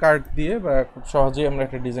 এটা কার্ড দিয়ে বা খুব সহজেই আমরা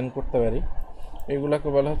একটা ডিজাইন করতে পারি। এগুলোকে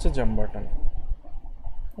বলা হচ্ছে জাম্প বাটন।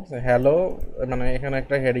 হ্যালো, মানে এখানে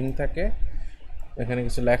একটা হেডিং থাকে, এখানে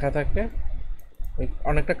কিছু লেখা থাকে,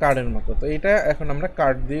 অনেকটা কার্ডের মতো। তো এটা এখন আমরা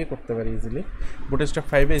কার্ড দিয়ে করতে পারি ইজিলি। বুটস্ট্র্যাপ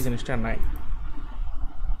 5-এ এই জিনিসটা নাই।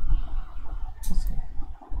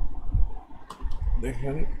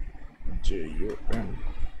 দেখেন যে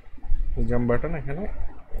জাম্প বাটন এখানে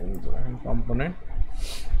কম্পোনেন্ট।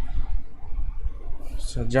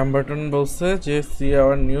 জাম্প বাটন বলছে যে see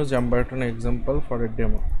our new jump button example for a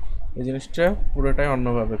demo. এই জিনিসটা পুরোটাই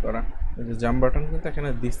অন্যভাবে করা। এই যে জাম্প বাটন কিন্তু এখানে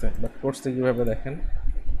দিছে, বাট করছে কীভাবে দেখেন।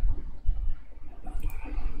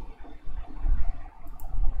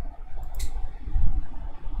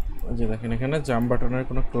 যে দেখেন এখানে জাম্প বাটনের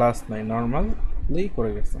কোনো ক্লাস নাই, নর্মালি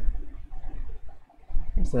করে গেছে।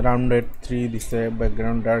 রাউন্ডেড 3 দিছে,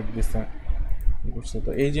 ব্যাকগ্রাউন্ড ডার্ক দিছে, বুঝছে।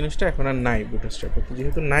 তো এই জিনিসটা এখন আর নাই বুটস্ট্র্যাপে। তো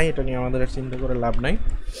যেহেতু নাই, এটা নিয়ে আমাদের আর চিন্তা করে লাভ নাই।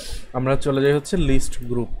 আমরা চলে যাই হচ্ছে লিস্ট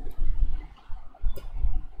গ্রুপ।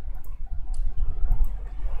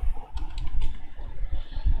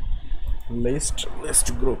 List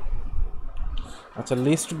group. আচ্ছা,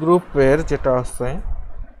 লিস্ট গ্রুপের যেটা আছে,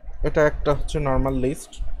 এটা একটা হচ্ছে নর্মাল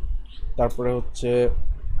লিস্ট। তারপরে হচ্ছে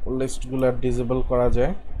লিস্টগুলো ডিসেবল করা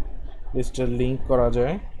যায়, লিস্টের লিঙ্ক করা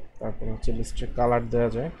যায়, তারপরে হচ্ছে লিস্টের কালার দেওয়া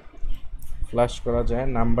যায়, ফ্ল্যাশ করা যায়,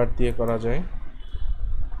 নাম্বার দিয়ে করা যায়,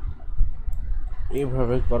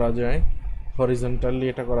 এইভাবে করা যায়। হরিজন্টালি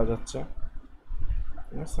এটা করা যাচ্ছে,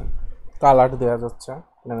 ঠিক আছে। কালার দেওয়া যাচ্ছে,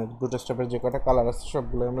 মানে বুটস্ট্র্যাপের যে কটা কালার আছে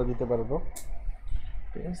সবগুলো আমরা দিতে পারবো,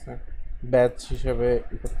 ঠিক আছে। ব্যাচ হিসেবে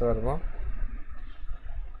করতে পারবো,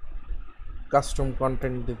 কাস্টম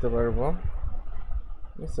কন্টেন্ট দিতে পারবো,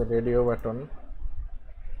 ঠিক আছে। রেডিও বাটন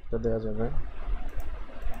এটা দেওয়া যাবে,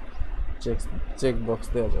 চেক বক্স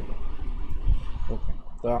দেওয়া যাবে। ওকে,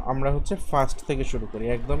 তো আমরা হচ্ছে ফার্স্ট থেকে শুরু করি,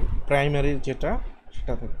 একদম প্রাইমারি যেটা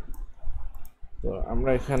সেটা থেকে। তো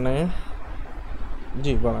আমরা এখানে,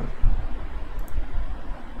 জি বলেন।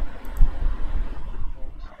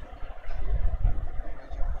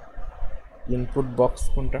 ইনপুট বক্স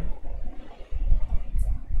কোনটা?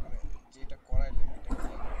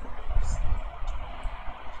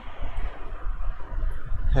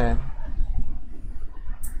 হ্যাঁ,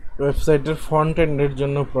 ওয়েবসাইটের ফ্রন্ট এন্ডের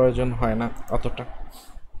জন্য প্রয়োজন হয় না অতটা।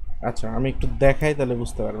 আচ্ছা, আমি একটু দেখাই তাহলে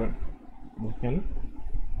বুঝতে পারবেন। দেখেন,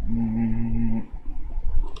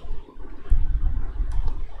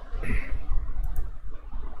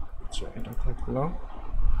 আচ্ছা এটা থাকলো।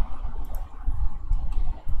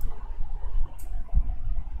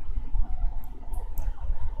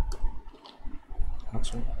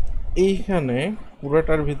 আচ্ছা, এইখানে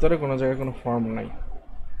পুরোটার ভিতরে কোনো জায়গায় কোনো ফর্ম নাই,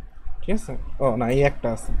 ঠিক আছে। ও না, এই একটা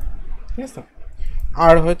আছে, ঠিক আছে।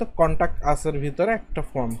 আর হয়তো কন্ট্যাক্ট আসের ভিতরে একটা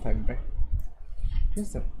ফর্ম থাকবে, ঠিক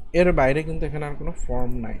আছে। এর বাইরে কিন্তু এখানে আর কোনো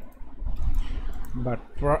ফর্ম নাই। বাট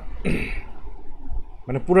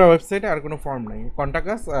মানে পুরো ওয়েবসাইটে আর কোনো ফর্ম নাই। কন্ট্যাক্ট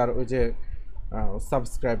আস আর ওই যে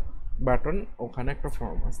সাবস্ক্রাইব বাটন, ওখানে একটা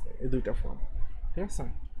ফর্ম আছে, এই দুইটা ফর্ম, ঠিক আছে।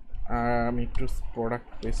 আর আমি একটু প্রোডাক্ট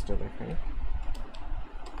পেজটা দেখাই।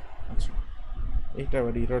 আচ্ছা, এইটা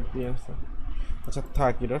আবার ইরর দিয়ে আছে। আচ্ছা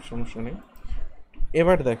থাক, ইরর, সমস্যা নেই।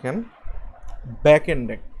 এবার দেখেন ব্যাক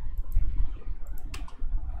এন্ডে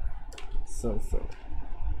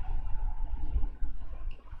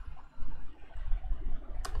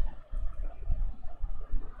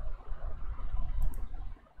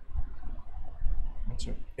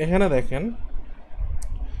আচ্ছা, এখানে দেখেন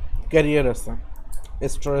ক্যারিয়ার আছে,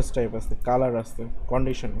 স্টোরেজ টাইপ আছে, কালার আছে,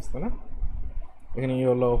 কন্ডিশন আছে না, এখানে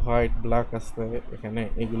ইয়েলো, হোয়াইট, ব্ল্যাক আছে, এখানে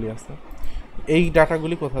এগুলি আছে। এই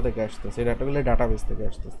ডাটাগুলি কোথা থেকে আসতেছে? এই ডাটাগুলি ডাটাবেস থেকে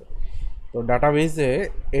আসতেছে। তো ডাটাবেসে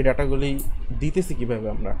এই ডাটাগুলি দিতেছি কিভাবে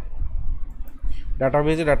আমরা?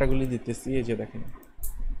 ডাটাবেসে ডাটাগুলি দিতেছি, এই যে দেখেন,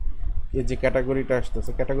 এই যে ক্যাটাগরিটা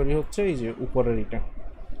আসতেছে, ক্যাটাগরি হচ্ছে এই যে উপরের এটা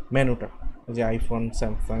মেনুটা, এই যে আইফোন,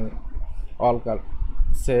 স্যামসাং, অল কার,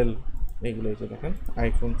 সেল, এইগুলো এই যে দেখেন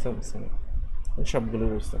আইফোন, স্যামসাং, সবগুলো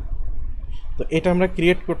রয়েছে। তো এটা আমরা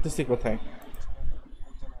ক্রিয়েট করতেছি কোথায়?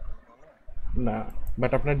 না,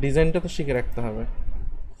 বাট আপনার ডিজাইনটা তো শিখে রাখতে হবে।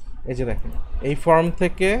 এই যে দেখেন, এই ফর্ম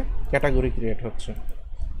থেকে ক্যাটাগরি ক্রিয়েট হচ্ছে,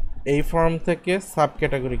 এই ফর্ম থেকে সাব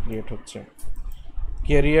ক্যাটাগরি ক্রিয়েট হচ্ছে,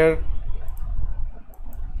 ক্যারিয়ার,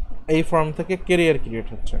 এই ফর্ম থেকে ক্যারিয়ার ক্রিয়েট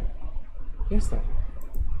হচ্ছে, ঠিক আছে।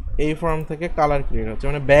 এই ফর্ম থেকে কালার ক্রিয়েট হচ্ছে,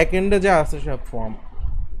 মানে ব্যাক এন্ডে যা আছে সব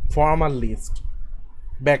ফর্ম আর লিস্ট।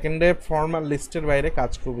 ব্যাক এন্ডে ফর্ম আর লিস্টের বাইরে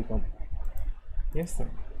কাজ খুবই কম, ঠিক আছে।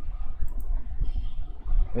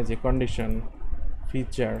 এই যে কন্ডিশন,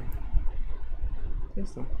 ফিচার, ঠিক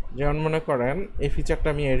আছে। যেমন মনে করেন এই ফিচারটা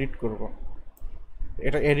আমি এডিট করব,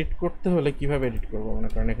 এটা এডিট করতে হলে কিভাবে এডিট করব? মনে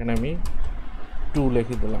করেন এখানে আমি 2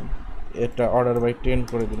 লিখে দিলাম, এটা অর্ডার বাই 10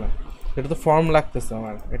 করে দিলাম। এটা তো ফর্ম লাগতেছে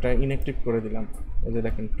আমার, এটা ইনঅ্যাক্টিভ করে দিলাম। এই যে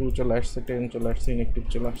দেখেন 2 চলে আসছে, 10 চলে আসছে, ইনঅ্যাক্টিভ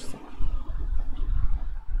চলে আসছে।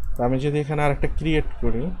 তো আমি যদি এখানে আরেকটা ক্রিয়েট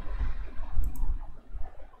করি,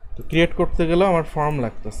 তো ক্রিয়েট করতে গেলেও আমার ফর্ম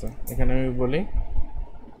লাগতেছে। এখানে আমি বলি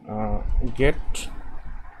gate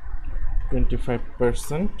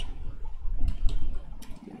 25%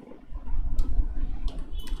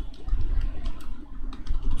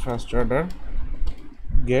 first order,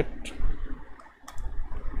 gate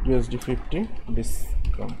USD 50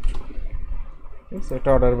 discount. ঠিক আছে, এটা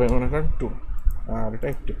অর্ডার বাই মনে করেন 2, আর এটা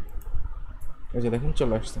অ্যাক্টিভ। এই যে দেখেন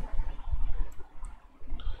চলে আসছে।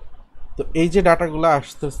 তো এই যে ডাটাগুলো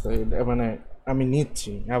আসতেছে, মানে আমি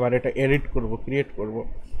নিচ্ছি, আবার এটা এডিট করব, ক্রিয়েট করব,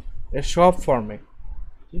 এর সব ফর্মে।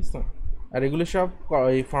 ঠিক আছে, আর এগুলি সব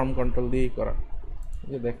এই ফর্ম কন্ট্রোল দিয়েই করা। এই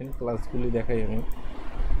যে দেখেন ক্লাসগুলি দেখাই আমি।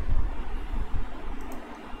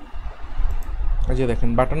 এই যে দেখেন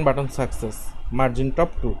বাটন সাকসেস, মার্জিন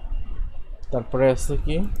টপ 2, তারপরে আছে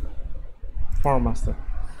কি ফর্ম আছে।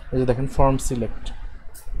 এই যে দেখেন ফর্ম সিলেক্ট,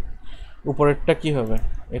 উপরেরটা কি হবে,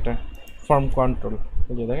 এটা ফর্ম কন্ট্রোল।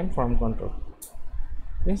 এই যে দেখেন ফর্ম কন্ট্রোল।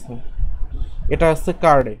 ঠিক আছে, এটা আছে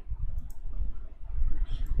কার্ডে,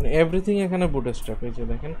 মানে এভরিথিং এখানে বুটস্ট্র্যাপ। এই যে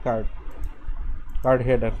দেখেন কার্ড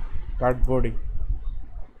হেডার, কার্ড বডি।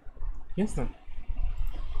 ঠিক আছে,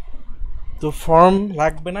 তো ফর্ম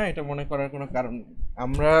লাগবে না এটা মনে করার কোনো কারণ নেই।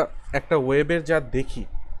 আমরা একটা ওয়েবের যা দেখি,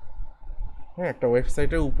 হ্যাঁ, একটা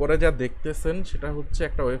ওয়েবসাইটের উপরে যা দেখতেছেন সেটা হচ্ছে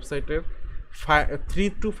একটা ওয়েবসাইটের 3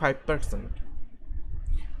 to 5%,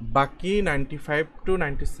 বাকি 95 to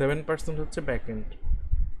 97% হচ্ছে ব্যাকএন্ড। ঠিক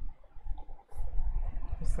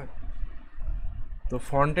আছে, তো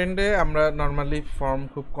ফ্রন্ট এন্ডে আমরা নর্মালি ফর্ম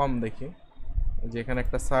খুব কম দেখি। যেখানে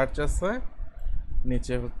একটা সার্চ আছে,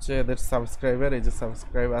 নিচে হচ্ছে এদের সাবস্ক্রাইবার, এই যে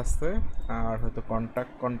সাবস্ক্রাইব আছে, আর হয়তো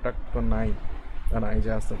কন্ট্যাক্ট তো নাই, না এই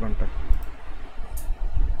যে আছে কন্ট্যাক্ট।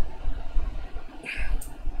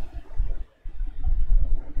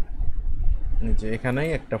 এই যে এখানেই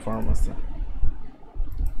একটা ফর্ম আছে।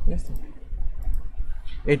 ঠিক আছে,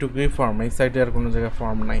 এইটুকুই ফর্ম, এই সাইডে আর কোনো জায়গায়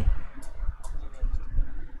ফর্ম নাই।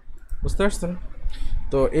 বুঝতে পারছেন?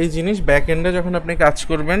 তো এই জিনিস ব্যাক এন্ডে যখন আপনি কাজ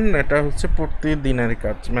করবেন, এটা হচ্ছে প্রতিদিনের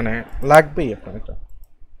কাজ, মানে লাগবেই আপনার, এটা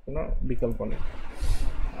কোনো বিকল্প নেই।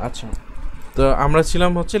 আচ্ছা, তো আমরা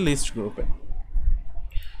ছিলাম হচ্ছে লিস্ট গ্রুপে।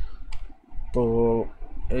 তো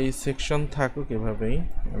এই সেকশন থাকুক এভাবেই,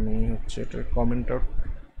 আমি হচ্ছে এটা কমেন্ট আউট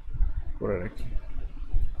করে রাখি।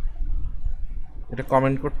 এটা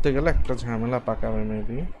কমেন্ট করতে গেলে একটা ঝামেলা পাকাবে,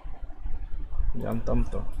 মেবি জানতাম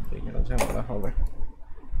তো এখানে ঝামেলা হবে।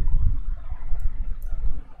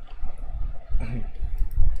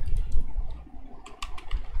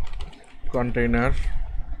 কন্টেইনার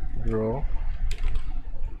রো,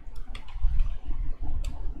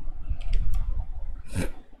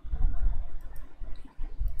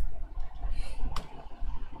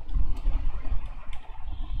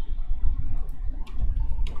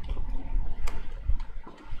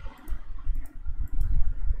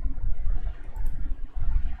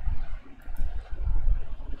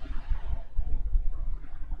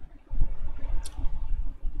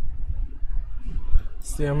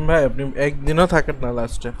 সিএম ভাই আপনি একদিনও থাকেন না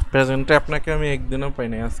লাস্টে, প্রেজেন্টে আপনাকে আমি একদিনও পাই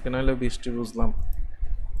নাই, আজকে নাহলে বৃষ্টি বুঝলাম।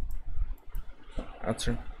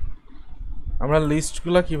 আচ্ছা, আমরা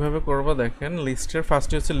লিস্টগুলো কিভাবে করব দেখেন। লিস্টের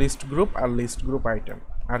ফার্স্টে হচ্ছে লিস্ট গ্রুপ আর লিস্ট গ্রুপ আইটেম,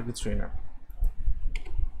 আর কিছুই না।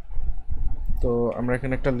 তো আমরা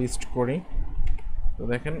এখানে একটা লিস্ট করি। তো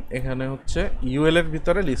দেখেন এখানে হচ্ছে ইউএল এর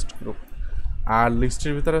ভিতরে লিস্ট গ্রুপ, আর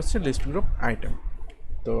লিস্টের ভিতরে হচ্ছে লিস্ট গ্রুপ আইটেম।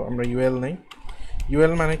 তো আমরা ইউএল নেই।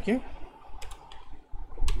 ইউএল মানে কি,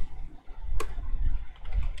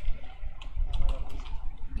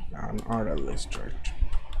 অর্ডার লিস্ট, রাইট।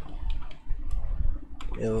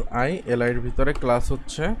 এল আইয়ের ভিতরে ক্লাস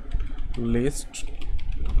হচ্ছে লিস্ট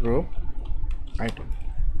গ্রুপ আইটেম।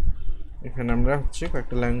 এখানে আমরা হচ্ছে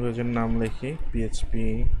কয়েকটা ল্যাঙ্গুয়েজের নাম লিখি, PHP,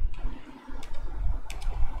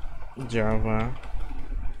 Java,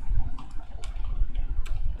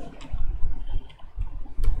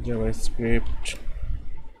 JavaScript,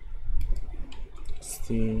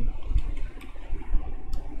 C,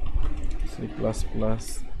 C plus plus,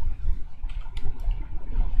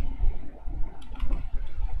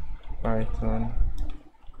 Python,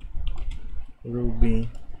 Ruby,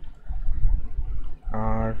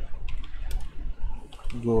 আর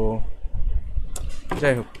গো।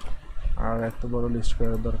 যাই হোক, আর এত বড় লিস্ট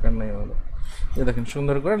করার দরকার নেই আমাদের। এই দেখেন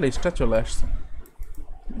সুন্দর করে লিস্টটা চলে আসছে।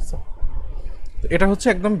 তো এটা হচ্ছে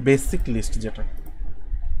একদম বেসিক লিস্ট যেটা।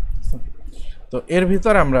 তো এর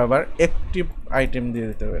ভিতর আমরা আবার অ্যাক্টিভ আইটেম দিয়ে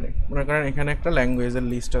দিতে পারি। মনে করেন এখানে একটা ল্যাঙ্গুয়েজের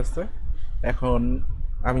লিস্ট আছে, এখন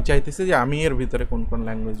আমি চাইতেছি যে আমি এর ভিতরে কোন কোন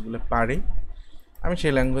ল্যাঙ্গুয়েজগুলো পারি, আমি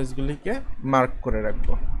সেই ল্যাঙ্গুয়েজগুলিকে মার্ক করে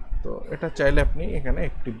রাখবো। তো এটা চাইলে আপনি এখানে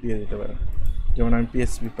অ্যাক্টিভ দিয়ে দিতে পারেন। যেমন আমি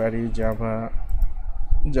পিএসপি পারি, Java,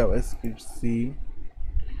 JavaScript, C,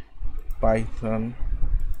 Python,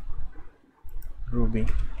 Ruby,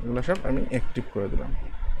 এগুলো সব আমি অ্যাক্টিভ করে দিলাম।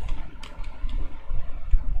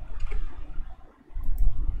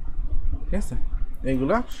 ঠিক আছে,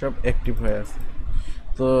 এইগুলা সব অ্যাক্টিভ হয়ে আছে।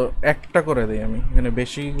 তো একটা করে দিই আমি, এখানে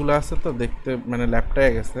বেশিগুলো আছে তো দেখতে মানে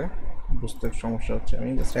ল্যাপটায় গেছে, বুঝতে সমস্যা হচ্ছে। আমি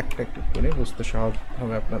জাস্ট একটা অ্যাক্টিভ করি, বুঝতে সহজ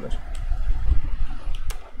হবে আপনাদের।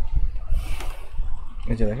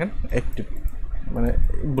 এই যে দেখেন অ্যাক্টিভ, মানে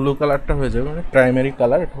ব্লু কালারটা হয়ে যাবে, মানে প্রাইমারি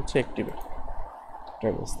কালার, এটা হচ্ছে অ্যাক্টিভেট, এটা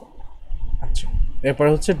অবস্থা। আচ্ছা, এরপরে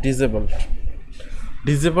হচ্ছে ডিজেবলড।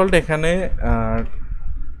 ডিজেবলড এখানে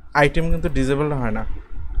আইটেম কিন্তু ডিজেবল হয় না।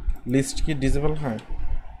 লিস্ট কি ডিজেবল হয়?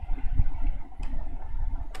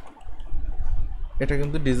 এটা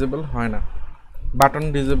কিন্তু ডিজেবল হয় না। বাটন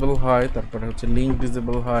ডিজেবল হয়, তারপরে হচ্ছে লিঙ্ক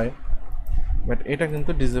ডিজেবল হয়, বাট এটা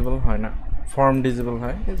কিন্তু ডিজেবল হয় না। ফর্ম ডিজেবল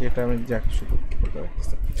হয়, যেটা আমি যা কিছু করতে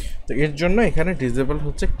পারতেছি। তো এর জন্য এখানে ডিজেবল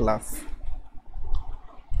হচ্ছে ক্লাস।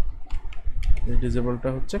 এই ডিজেবলটা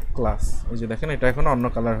হচ্ছে ক্লাস। এই যে দেখেন এটা এখন অন্য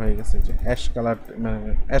কালার হয়ে গেছে, যে অ্যাশ কালার, মানে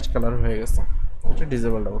অ্যাশ কালার হয়ে গেছে, এটা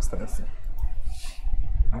ডিজেবল অবস্থায় আছে।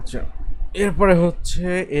 আচ্ছা, এরপরে হচ্ছে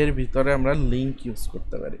এর ভিতরে আমরা লিঙ্ক ইউজ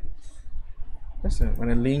করতে পারি। ঠিক আছে,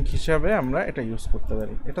 মানে লিঙ্ক হিসাবে আমরা এটা ইউজ করতে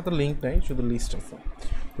পারি। এটা তো লিঙ্ক নাই, শুধু লিস্ট আছে।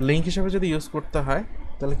 লিঙ্ক হিসাবে যদি ইউজ করতে হয়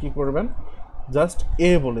তাহলে কি করবেন, জাস্ট এ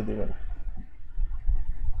বলে দিবেন।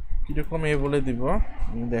 কীরকম এ বলে দিব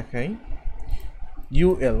আমি দেখাই।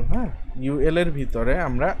 ইউএল, হ্যাঁ, ইউএল এর ভিতরে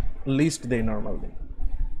আমরা লিস্ট দেই নর্মালি।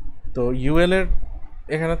 তো ইউএল এর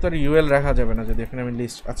এখানে তো আর ইউএল রাখা যাবে না যদি এখানে আমি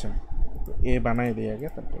লিস্ট, আচ্ছা তো এ বানাই দিই আগে,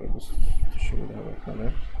 তারপরে সুবিধা হবে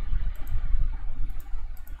আপনাদের।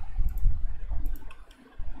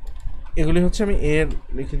 এগুলি হচ্ছে আমি এ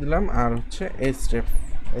লিখে দিলাম, আর হচ্ছে এই স্টেপ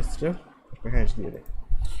একটা হ্যাশ দিয়ে দেয়।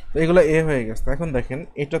 তো এগুলো এ হয়ে গেছে। এখন দেখেন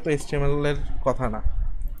এটা তো HTML এর কথা না,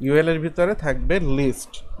 ইউএল এর ভিতরে থাকবে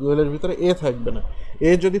লিস্ট, ইউএল এর ভিতরে এ থাকবে না। এ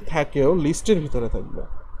যদি থাকেও লিস্টের ভিতরে থাকবে,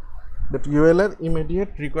 বাট ইউএল এর ইমিডিয়েট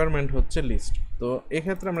রিকোয়ারমেন্ট হচ্ছে লিস্ট। তো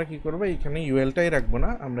এক্ষেত্রে আমরা কি করবো, এখানে ইউএলটাই রাখবো না,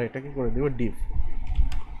 আমরা এটাকে করে দিব ডিভ।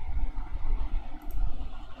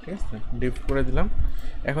 ঠিক আছে, ডিভ করে দিলাম।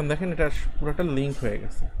 এখন দেখেন এটা পুরোটা লিঙ্ক হয়ে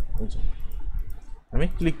গেছে, আমি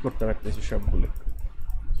ক্লিক করতে পারতেছি সবগুলো।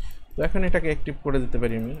 তো এখন এটাকে অ্যাক্টিভ করে দিতে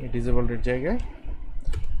পারি, আমি ডিজেবলের জায়গায়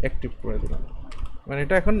অ্যাক্টিভ করে দিলাম, মানে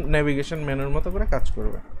এটা এখন নেভিগেশন মেনুর মতো করে কাজ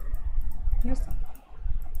করবে। ঠিক আছে,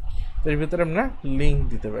 এর ভিতরে আমরা লিঙ্ক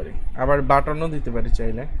দিতে পারি, আবার বাটনও দিতে পারি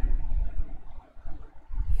চাইলে।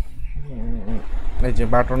 এই যে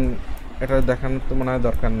বাটন, এটা দেখানোর তো মনে হয়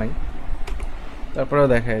দরকার নাই, তারপরেও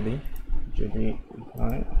দেখাই দিই যদি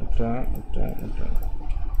হয়। এটা এটা এটা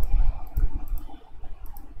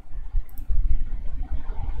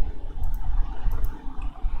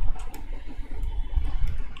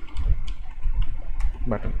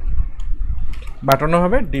বাটন, বাটনও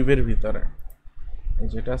হবে ডিভের ভিতরে,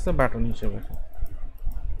 যেটা আছে বাটন হিসেবে।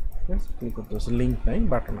 ঠিক আছে, ক্লিক করতে হচ্ছে, লিঙ্ক নাই,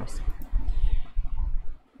 বাটন আছে।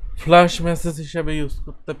 ফ্ল্যাশ মেসেজ হিসাবে ইউজ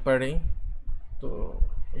করতে পারি। তো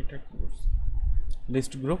এটা কি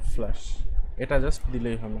লিস্ট গ্রুপ ফ্ল্যাশ, এটা জাস্ট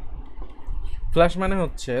দিলেই হবে। ফ্ল্যাশ মানে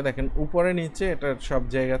হচ্ছে দেখেন উপরে নিচে এটার সব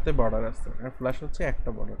জায়গাতে বর্ডার আছে, আর ফ্ল্যাশ হচ্ছে একটা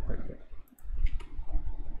বর্ডার থাকবে।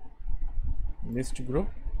 লিস্ট গ্রুপ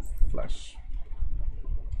ফ্ল্যাশ,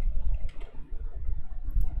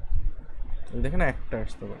 দেখেন একটা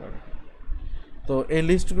আসতে বর্ডার। তো এই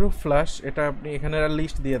লিস্ট গ্রুপ ফ্ল্যাশ, এটা আপনি এখানে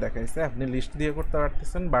লিস্ট দিয়ে দেখাইছে, আপনি লিস্ট দিয়ে করতে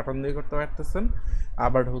পারতেছেন, বাটন দিয়ে করতে পারতেছেন,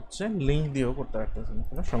 আবার হচ্ছে লিঙ্ক দিয়েও করতে পারতেছেন,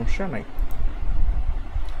 কোনো সমস্যা নাই।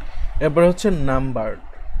 এরপরে হচ্ছে নাম্বার।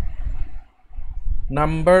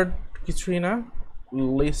 নাম্বার কিছুই না,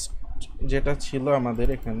 লিস্ট যেটা ছিল আমাদের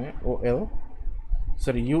এখানে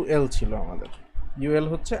ইউএল ছিল আমাদের। ইউএল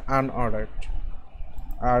হচ্ছে আনঅর্ডার্ড,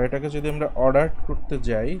 আর এটাকে যদি আমরা অর্ডার করতে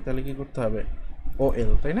যাই তাহলে কি করতে হবে,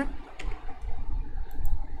 ওএল, তাই না?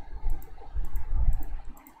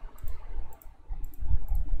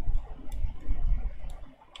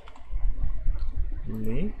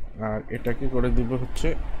 আর এটাকে করে দিব হচ্ছে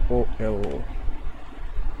ওএল।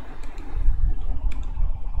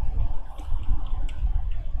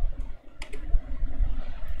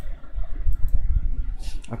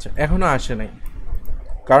 আচ্ছা, এখনো আসে নাই,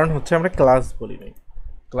 কারণ হচ্ছে আমরা ক্লাস বলি নাই।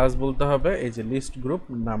 ক্লাস বলতে হবে এই যে লিস্ট গ্রুপ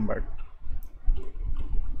নাম্বার।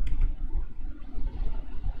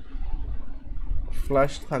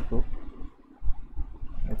 ফ্ল্যাশ থাকুক,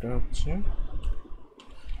 এটা হচ্ছে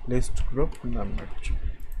লিস্ট গ্রুপ নাম্বার।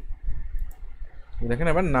 দেখেন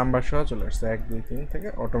এবার নাম্বার সহ চলে আসছে, 1 2 3 থেকে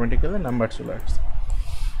অটোমেটিক্যালি নাম্বার চলে আসছে।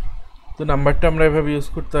 তো নাম্বারটা আমরা এভাবে ইউজ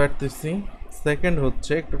করতে পারতেছি। সেকেন্ড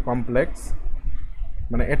হচ্ছে একটু কমপ্লেক্স,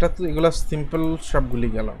 মানে এটা তো এগুলো সিম্পল সবগুলি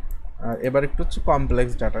গেল, আর এবার একটু হচ্ছে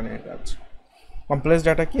কমপ্লেক্স ডাটা নিয়ে কাজ। কমপ্লেক্স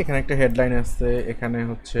ডাটা কি, এখানে একটা হেডলাইন আছে, এখানে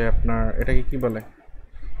হচ্ছে আপনার এটাকে কি বলে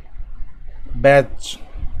ব্যাচ,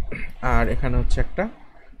 আর এখানে হচ্ছে একটা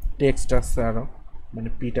টেক্সট আছে আরও, মানে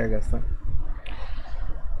পি ট্যাগ আছে।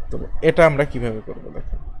 তো এটা আমরা কিভাবে করবো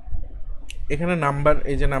দেখো, এখানে নাম্বার,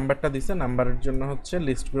 এই যে নাম্বারটা দিছে, নাম্বারের জন্য হচ্ছে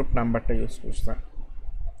লিস্ট গ্রুপ নাম্বারটা ইউজ করছে।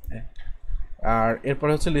 আর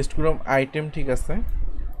এরপরে হচ্ছে লিস্ট গ্রুপ আইটেম, ঠিক আছে।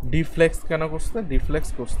 ডিফ্লেক্স কেন করছে, ডিফ্লেক্স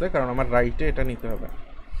করছে কারণ আমার রাইটে এটা নিতে হবে,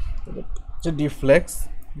 যে ডিফ্লেক্স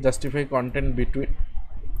জাস্টিফাই কন্টেন্ট বিটুইন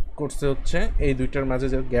করছে হচ্ছে এই দুইটার মাঝে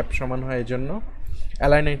যে গ্যাপ সমান হয়, এই জন্য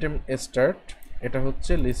অ্যালাইন আইটেম স্টার্ট, এটা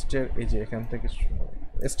হচ্ছে লিস্টের এই যে এখান থেকে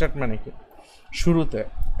স্টার্ট মানে কি শুরুতে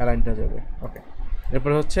অ্যালাইনটা যাবে, ওকে।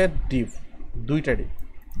 এরপরে হচ্ছে ডিভ, দুইটা ডিভ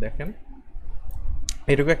দেখেন,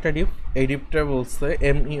 এটুকু একটা ডিভ, এই ডিভটা বলছে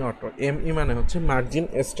এমই অটো, এমই মানে হচ্ছে মার্জিন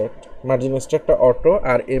স্টার্ট, মার্জিন স্টার্টটা অটো,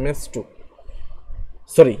 আর MS2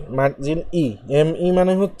 সরি মার্জিন ই, এমই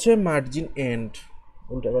মানে হচ্ছে মার্জিন এন্ড,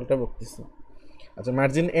 উল্টাপাল্টা বলতেছি। আচ্ছা,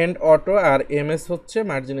 margin and auto, R MS হচ্ছে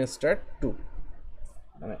মার্জিন স্টার্ট 2,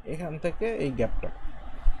 মানে এখান থেকে এই গ্যাপটা।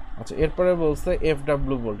 আচ্ছা, এরপরে বলছে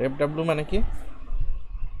FW বোল্ড, FW মানে কি,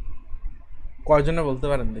 কয়জনে বলতে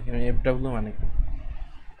পারেন দেখি FW মানে কি,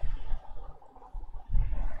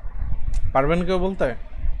 পারবেন কেউ বলতে?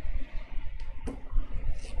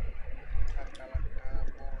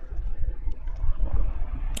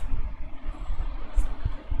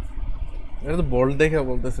 এটা তো বোল্ড দেখে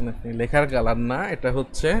বলতেছেন আপনি, লেখার কালার না, এটা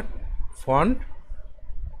হচ্ছে ফন্ট।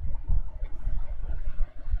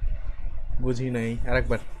 বুঝি নাই,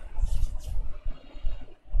 আরেকবার।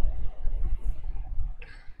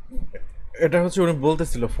 এটা হচ্ছে উনি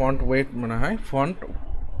বলতেছিল ফন্ট ওয়েট মনে হয়, ফন্ট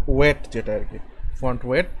ওয়েট যেটা আর কি, ফন্ট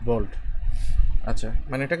ওয়েট বোল্ড। আচ্ছা,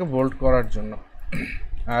 মানে এটাকে বোল্ড করার জন্য।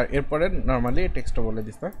 আর এরপরে নর্মালি টেক্সটটা বলে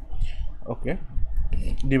দিস, ওকে,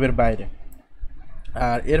 ডিবের বাইরে।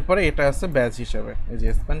 আর এরপরে এটা আছে ব্যাচ হিসাবে, এই যে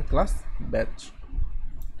স্প্যান ক্লাস ব্যাচ,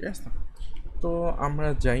 ঠিক আছে। তো আমরা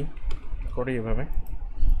যাই করি এভাবে,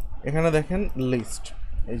 এখানে দেখেন লিস্ট,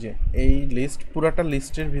 এই যে এই লিস্ট, পুরাটা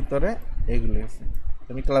লিস্টের ভিতরে এইগুলি আছে।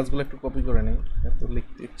 আমি ক্লাসগুলো একটু কপি করে নিই, এত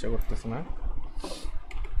লিখতে ইচ্ছা করতেছে না,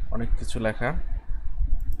 অনেক কিছু লেখা।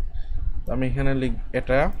 তো আমি এখানে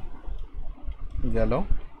এটা গেল,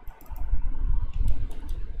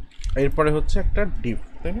 এরপরে হচ্ছে একটা ডিভ,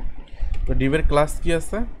 তাই না? তো ডিভের ক্লাস কি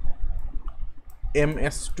আছে,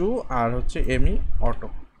 MS2 আর হচ্ছে এমই অটো,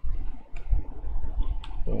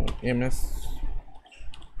 তো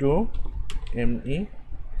MS2 এমই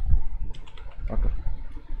অটো,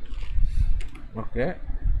 ওকে।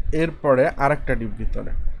 এরপরে আরেকটা ডিভ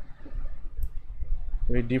ভিতরে,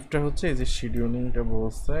 এই ডিভটা হচ্ছে এই যে শিডিউলিংটা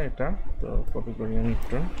বলছে এটা, তো কপি করি আমি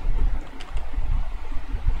একটু।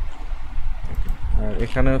 আর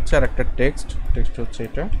এখানে হচ্ছে আর একটা টেক্সট, টেক্সট হচ্ছে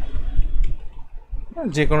এটা,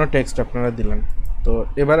 যে কোনো টেক্সট আপনারা দিলেন। তো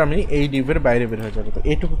এবার আমি এই ডিভের বাইরে বের হয়ে যাবো, তো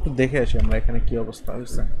এইটুকু একটু দেখে আসি আমরা এখানে কি অবস্থা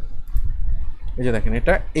হয়েছে। এই যে দেখেন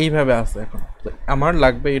এটা এইভাবে আছে এখন, তো আমার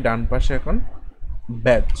লাগবে এই ডান পাশে এখন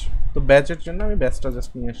ব্যাচ, তো ব্যাচের জন্য আমি ব্যাচটা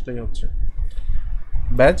জাস্ট নিয়ে আসলেই হচ্ছে,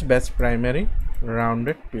 ব্যাচ ব্যাচ প্রাইমারি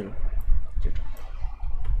রাউন্ডেড পিল।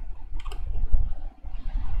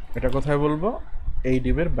 এটা কোথায় বলবো, এই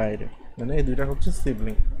ডিভের বাইরে, মানে এই দুইটা হচ্ছে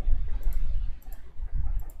সিবলিং,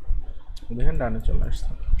 দেখেন ডানে চলে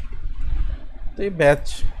আসছে। তো এই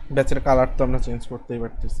ব্যাচের কালার তো আমরা চেঞ্জ করতেই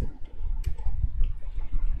পারতেছি,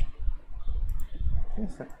 ঠিক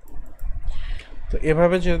আছে। তো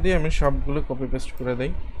এভাবে যদি আমি সবগুলো কপি পেস্ট করে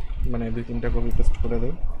দেই, মানে 2-3টা কপি পেস্ট করে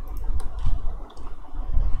দেই,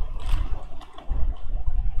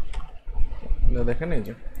 দেখেন এই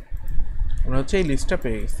যে আমরা হচ্ছে এই লিস্টটা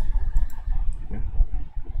পেয়ে গেছি।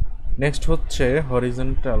 নেক্সট হচ্ছে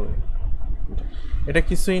হরিজন্টাল, এটা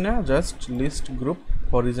কিছুই না, জাস্ট লিস্ট গ্রুপ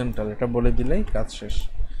হরিজন্টাল, এটা বলে দিলেই কাজ শেষ।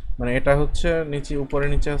 মানে এটা হচ্ছে নিচে উপরে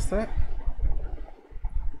নিচে আছে,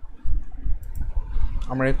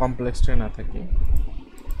 আমরা এই কমপ্লেক্সটাই না থাকি,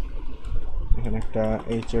 এখানে একটা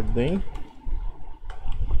এইচএর দেই,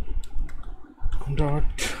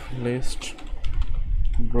 ডট লিস্ট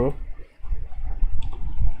গ্রুপ,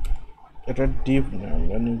 এটা ডিভ না,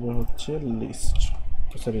 আমরা নিব হচ্ছে list,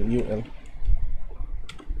 sorry UL,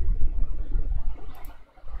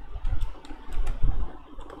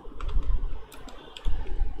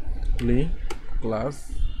 class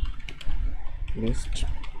list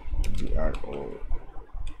DRO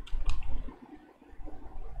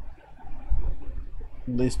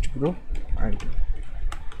list group item,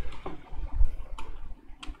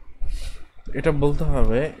 এটা বলতে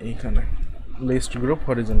হবে এইখানে লিস্ট গ্রুপ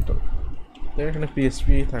হরিজন্টাল। তো এখানে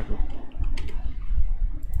পিএইচপি থাকুক।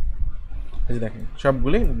 এই যে দেখেন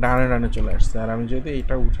সবগুলি ডানে ডানে চলে আসছে। আর আমি যদি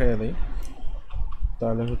এটা উঠাইয়া দিই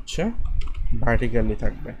তাহলে হচ্ছে ভার্টিক্যালি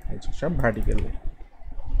থাকবে, এই যে সব ভার্টিক্যালি।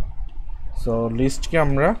 সো লিস্টকে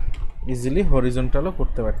আমরা ইজিলি হরিজন্টালও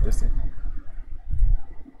করতে পারতেছি।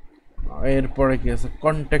 এরপরে কি আছে,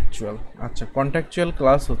 কন্টেক্সচুয়াল। আচ্ছা, কন্টেক্সচুয়াল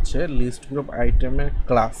ক্লাস হচ্ছে লিস্ট গ্রুপ আইটেমের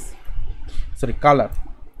ক্লাস, সরি কালার।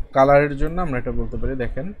 কালারের জন্য আমরা এটা বলতে পারি,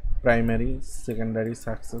 দেখেন প্রাইমারি, সেকেন্ডারি,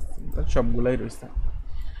 সাকসেস সবগুলাই রয়েছে।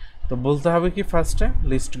 তো বলতে হবে কি ফার্স্টে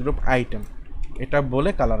লিস্ট গ্রুপ আইটেম, এটা বলে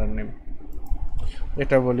কালারের নেম।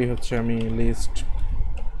 এটা বলি হচ্ছে আমি লিস্ট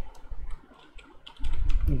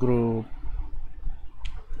গ্রুপ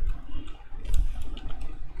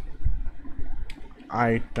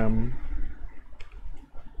আইটেম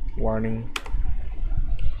ওয়ার্নিং,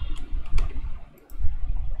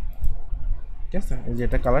 ঠিক আছে। এই যে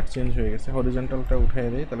এটা কালার চেঞ্জ হয়ে গেছে, হরিজন্টালটা উঠিয়ে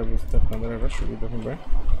দিই তাহলে বুঝতে আপনাদের একটা সুবিধা হবে।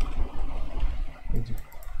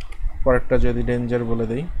 পরেরটা যদি ডেঞ্জার বলে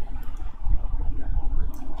দিই,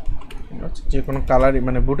 যে কোনো কালারই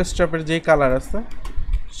মানে বুটস্ট্র্যাপের যেই কালার আছে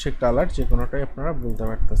সে কালার যে কোনোটাই আপনারা বলতে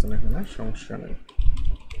পারতেছেন, এখানে সমস্যা নেই।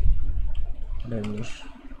 ডেঞ্জার,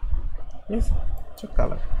 ঠিক আছে,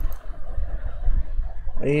 কালার।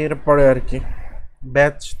 এরপরে আর কি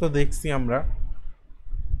ব্যাচ তো দেখছি আমরা,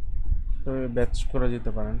 তো ব্যাচ করে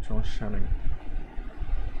যেতে পারেন, সমস্যা নেই।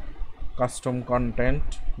 কাস্টম কন্টেন্ট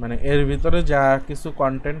মানে এর ভিতরে যা কিছু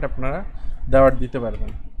কন্টেন্ট আপনারা দেওয়ার দিতে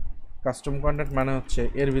পারবেন। কাস্টম কন্টেন্ট মানে হচ্ছে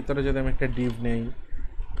এর ভিতরে যদি আমি একটা ডিভ নেই,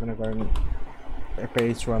 মনে করেন একটা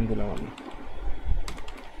H1 দিলাম আমি,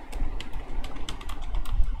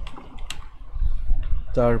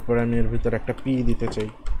 তারপরে আমি এর ভিতরে একটা পি দিতে চাই,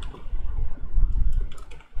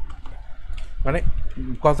 মানে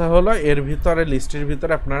কথা হলো এর ভিতরে লিস্টের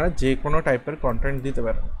ভিতরে আপনারা যে কোনো টাইপের কন্টেন্ট দিতে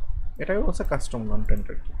পারেন, এটাই বলছে কাস্টম কন্টেন্ট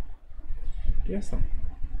আর কি, ঠিক আছে।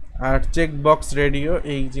 আর চেক বক্স, রেডিও,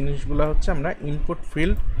 এই জিনিসগুলো হচ্ছে আমরা ইনপুট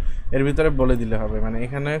ফিল্ড এর ভিতরে বলে দিলে হবে, মানে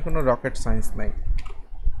এখানে কোনো রকেট সায়েন্স নাই।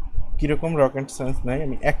 কীরকম রকেট সায়েন্স নাই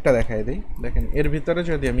আমি একটা দেখাই দিই, দেখেন এর ভিতরে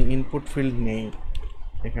যদি আমি ইনপুট ফিল্ড নেই,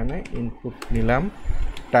 এখানে ইনপুট নিলাম,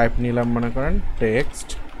 টাইপ নিলাম মনে করেন টেক্সট,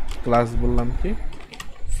 ক্লাস বললাম কি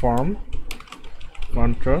ফর্ম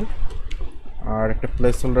কন্ট্রোল, আর একটা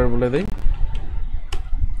প্লেস হোল্ডার বলে দিই।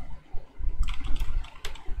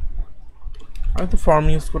 আমি তো ফর্ম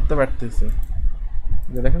ইউজ করতে পারতেছি,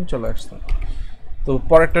 যে দেখেন চলে আসছে। তো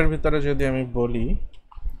পরেরটার ভিতরে যদি আমি বলি,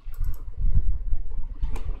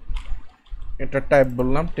 এটা টাইপ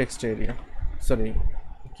বললাম টেক্সট এরিয়া, সরি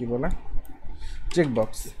কি বলে check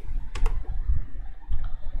box,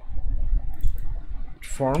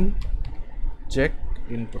 form check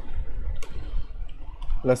input,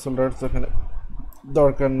 place holder তো এখানে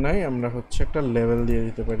দরকার নাই, আমরা হচ্ছে একটা লেভেল দিয়ে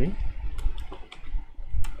দিতে পারি,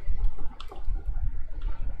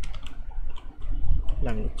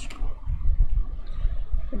 ল্যাঙ্গুয়েজ,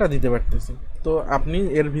 এটা দিতে পারতেছি। তো আপনি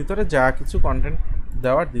এর ভিতরে যা কিছু কন্টেন্ট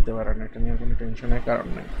দেওয়ার দিতে পারেন, এটা নিয়ে কোনো টেনশনের কারণ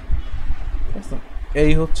নেই, ঠিক আছে।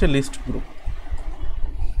 এই হচ্ছে লিস্ট গ্রুপ।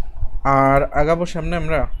 আর আগাবো সামনে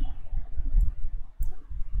আমরা।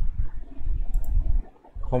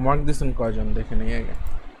 হোমওয়ার্ক দিয়েছেন কয়জন দেখে নিই আগে।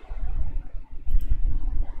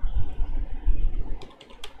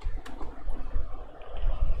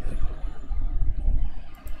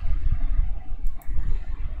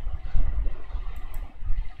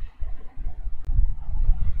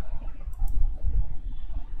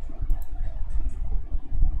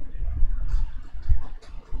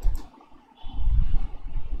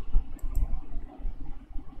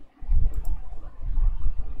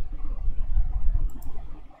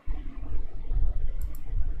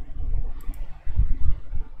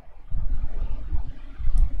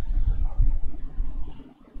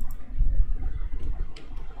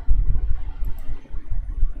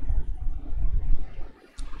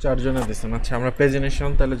 চারজনে দিয়েছেন, আচ্ছা আমরা পেজিনেশন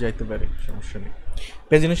তাহলে যাইতে পারি, সমস্যা নেই।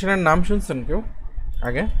 পেজিনেশনের নাম শুনছেন কেউ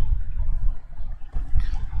আগে?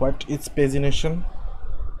 What is pagination?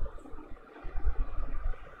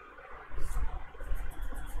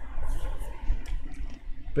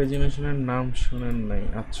 পেজিনেশনের নাম শুনেন নাই,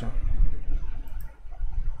 আচ্ছা।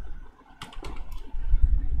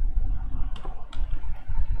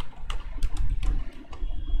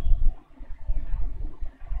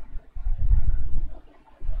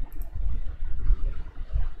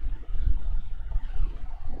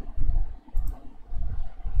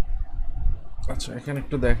 আচ্ছা এখানে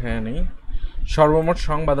একটু দেখায় নেই, সর্বমোট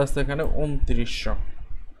সংবাদ আছে এখানে 2900,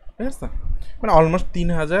 ঠিক আছে, মানে অলমোস্ট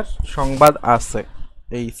 3000 সংবাদ আছে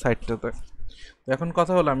এই সাইটটাতে। তো এখন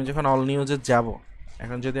কথা হলো আমি যখন অল নিউজে যাব,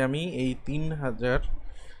 এখন যদি আমি এই 3000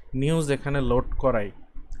 নিউজ এখানে লোড করাই,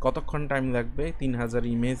 কতক্ষণ টাইম লাগবে 3000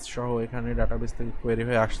 ইমেজ সহ এখানে ডাটাবেস থেকে কোয়েরি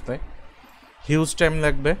হয়ে আসতে? হিউজ টাইম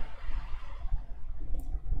লাগবে,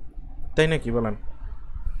 তাই না? কি বলেন?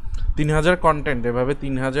 3000 কন্টেন্ট, এভাবে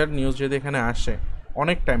 3000 নিউজ যদি এখানে আসে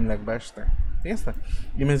অনেক টাইম লাগবে আসতে, ঠিক আছে?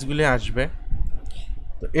 ইমেজগুলি আসবে।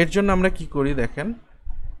 তো এর জন্য আমরা কি করি দেখেন,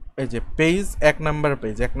 এই যে পেজ, 1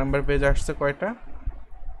 নাম্বার পেজ আসছে কয়টা?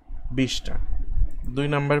 20টা। 2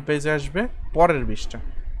 নাম্বার পেজে আসবে পরের 20টা,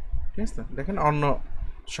 ঠিক আছে? দেখেন অন্য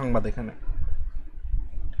সংবাদ এখানে,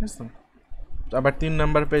 ঠিক আছে? তো আবার 3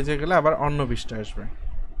 নাম্বার পেজে গেলে আবার অন্য 20টা আসবে।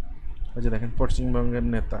 ওই যে দেখেন পশ্চিমবঙ্গের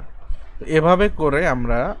নেতা। তো এভাবে করে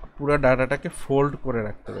আমরা পুরো ডাটাটাকে ফোল্ড করে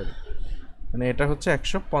রাখতে পারি। মানে এটা হচ্ছে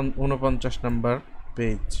 149 নাম্বার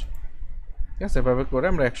পেজ, ঠিক আছে? এভাবে করে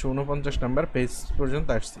আমরা 149 নাম্বার পেজ পর্যন্ত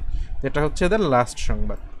আসছি, যেটা হচ্ছে এদের লাস্ট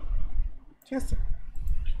সংবাদ, ঠিক আছে?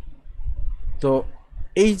 তো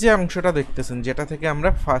এই যে অংশটা দেখতেছেন, যেটা থেকে আমরা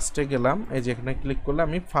ফার্স্টে গেলাম, এই যে এখানে ক্লিক করলে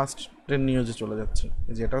আমি ফার্স্টের নিউজে চলে যাচ্ছি।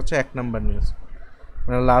 এই যে এটা হচ্ছে 1 নাম্বার নিউজ,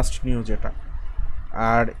 মানে লাস্ট নিউজ এটা।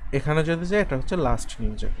 আর এখানে যদি যাই, এটা হচ্ছে লাস্ট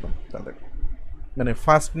নিউজ একদম তাদের, মানে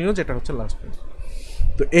ফার্স্ট নিউজ, এটা হচ্ছে লাস্ট নিউজ।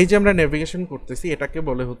 তো এই যে আমরা নেভিগেশন করতেছি, এটাকে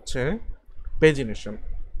বলে হচ্ছে পেজিনেশন,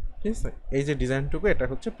 ঠিক আছে? এই যে ডিজাইনটুকু, এটা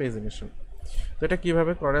হচ্ছে পেজিনেশন। তো এটা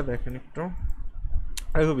কীভাবে করে দেখেন একটু।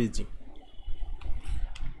 খুব easy,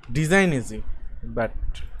 design easy, but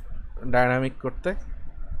dynamic করতে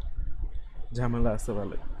ঝামেলা আছে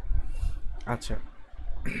ভালো। আচ্ছা,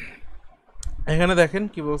 এখানে দেখেন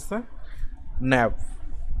কি বলছে, ন্যাভ,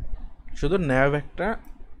 শুধু ন্যাভ একটা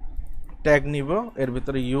ট্যাগ নিব, এর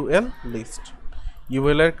ভিতরে ইউএল লিস্ট,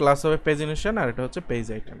 ইউএল এর ক্লাস হবে পেজিনেশন, আর এটা হচ্ছে পেজ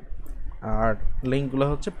আইটেম, আর লিঙ্কগুলো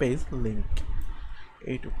হচ্ছে পেজ লিঙ্ক,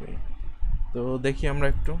 এইটুকুই। তো দেখি আমরা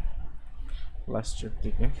একটু লাস্টের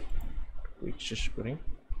দিকে কুইক শেষ করি,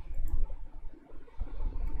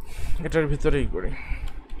 এটার ভিতরেই করি।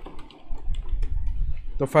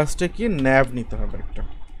 তো ফার্স্টে কি ন্যাভ নিতে হবে একটা,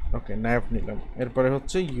 ওকে ন্যাভ নিলাম। এরপরে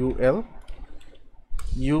হচ্ছে ইউএল,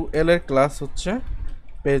 ইউএল এর ক্লাস হচ্ছে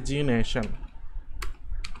পেজিনেশন,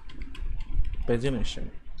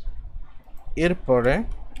 এরপরে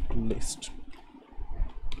লিস্ট,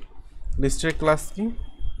 লিস্টের ক্লাস কি?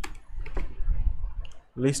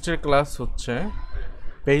 লিস্টের ক্লাস হচ্ছে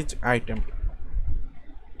পেজ আইটেম,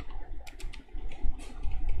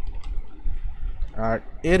 আর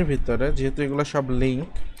এর ভিতরে যেহেতু এগুলো সব লিঙ্ক,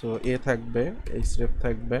 তো এ থাকবে, এই স্টেপ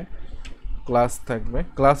থাকবে, ক্লাস থাকবে,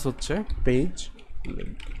 ক্লাস হচ্ছে পেজ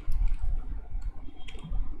লিঙ্ক,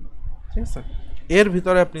 ঠিক আছে? এর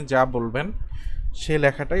ভিতরে আপনি যা বলবেন সেই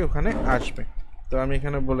লেখাটাই ওখানে আসবে। তো আমি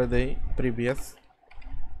এখানে বলে দেই প্রিভিয়াস,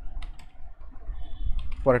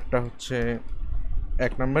 পরেরটা হচ্ছে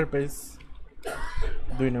 1 number page,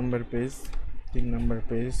 2 number page, 3 number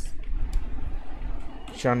page,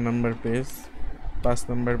 4 number page, 5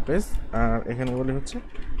 number page, আর এখানে বলি হচ্ছে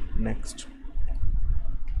নেক্সট।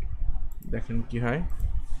 দেখেন কি হয়,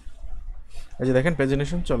 এই যে দেখেন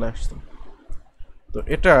পেজিনেশন চলে আসছে। তো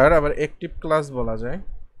এটার আবার অ্যাক্টিভ ক্লাস বলা যায়,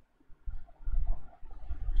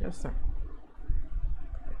 ঠিক আছে?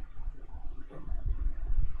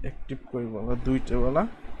 অ্যাক্টিভ কই বলা, দুইটা বলা।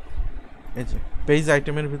 এই যে পেজ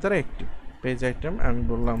আইটেমের ভিতরে অ্যাক্টিভ, পেজ আইটেম আমি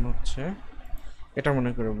বললাম হচ্ছে এটা,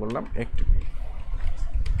 মনে করে বললাম অ্যাক্টিভ,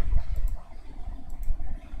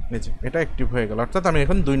 এই যে এটা অ্যাক্টিভ হয়ে গেল, অর্থাৎ আমি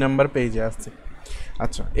এখন 2 নাম্বার পেজে আসছি।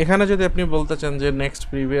 আচ্ছা, এখানে যদি আপনি বলতে চান যে নেক্সট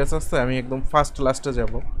প্রিভিয়াস আসছে, আমি একদম ফার্স্ট লাস্টে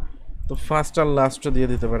যাব, তো ফার্স্ট আর লাস্টে দিয়ে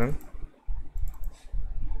দিতে পারেন,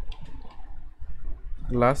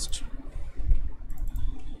 লাস্ট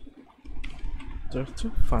হচ্ছে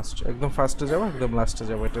ফার্স্ট, একদম ফার্স্টে যাবো, একদম লাস্টে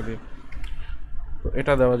যাবো, এটা দিয়ে। তো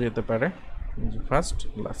এটা দেওয়া যেতে পারে ফার্স্ট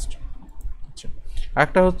লাস্ট। আচ্ছা,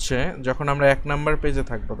 একটা হচ্ছে যখন আমরা 1 নাম্বার পেজে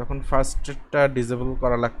থাকবো তখন ফার্স্টটা ডিসেবল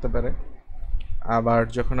করা লাগতে পারে, আবার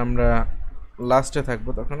যখন আমরা লাস্টে থাকবো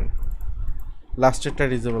তখন লাস্টেরটা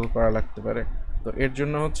ডিসেবল করা লাগতে পারে। তো এর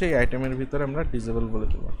জন্য হচ্ছে এই আইটেমের ভিতরে আমরা ডিসেবল বলে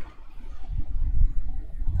দেবো।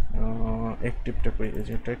 অ্যাক্টিভটা কই, এই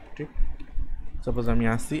যে এটা অ্যাক্টিভ। সাপোজ আমি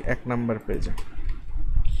আসি 1 নাম্বার পেজে,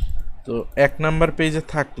 তো 1 নাম্বার পেজে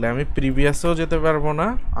থাকলে আমি প্রিভিয়াসেও যেতে পারবো না,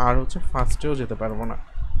 আর হচ্ছে ফার্স্টেও যেতে পারবো না,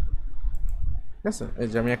 ঠিক আছে? এই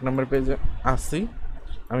যে আমি 1 নাম্বার পেজে আসি,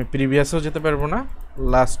 আমি প্রিভিয়াসেও যেতে পারবো না,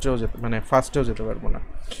 লাস্টেও যেতে, মানে ফার্স্টেও যেতে পারবো না।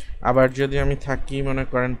 আবার যদি আমি থাকি মনে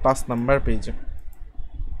করেন 5 নাম্বার পেজে,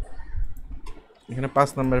 এখানে 5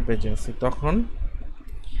 নাম্বার পেজে আছি, তখন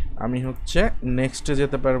আমি হচ্ছে নেক্সটে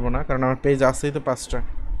যেতে পারবো না, কারণ আমার পেজ আসেই তো 5টা,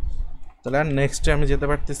 তাহলে আর নেক্সটে আমি যেতে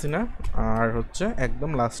পারতেছি না, আর হচ্ছে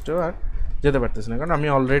একদম লাস্টেও আর যেতে পারতেছি না, কারণ আমি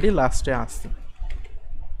অলরেডি লাস্টে আসছি।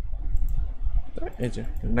 এই যে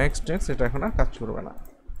নেক্সট এটা এখন আর কাজ করবে না।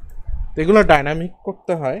 তো এগুলো ডাইনামিক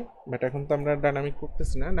করতে হয়, বাট এখন তো আমরা ডাইনামিক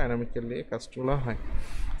করতেছি না, ডাইনামিক্যালি কাজগুলো হয়।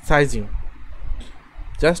 Sizing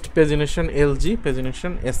just pagination LG,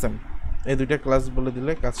 pagination SM, এই দুইটা ক্লাস বলে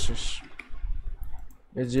দিলে কাজ শেষ।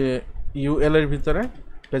 এই যে ইউএল এর ভিতরে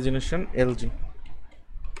পেজিনেশন এলজি,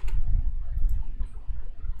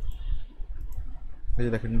 এই যে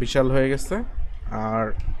দেখেন বিশাল হয়ে গেছে। আর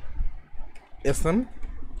এসএম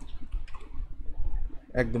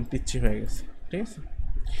একদম পিচ্ছি হয়ে গেছে, ঠিক আছে।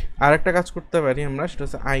 আর একটা কাজ করতে পারি আমরা, সেটা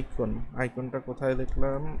হচ্ছে আইকন। আইকনটা কোথায়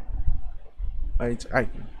দেখলাম, এই যে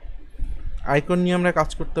আইকন, আইকন নিয়ে আমরা কাজ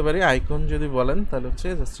করতে পারি। আইকন যদি বলেন তাহলে হচ্ছে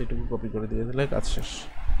জাস্ট এটুকু কপি করে দিয়ে দিলে কাজ শেষ।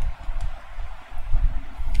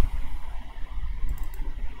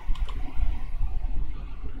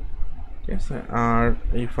 ঠিক আছে। আর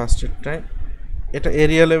এই ফার্স্টেরটায় এটা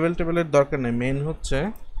এরিয়া লেভেল টেবিলের দরকার নেই, মেইন হচ্ছে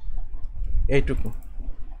এইটুকু।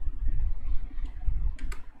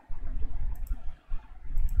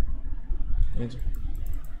 এই যে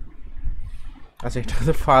আচ্ছা, এটা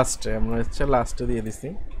হচ্ছে ফার্স্টে, আমরা হচ্ছে লাস্টে দিয়ে দিছি,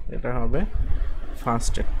 এটা হবে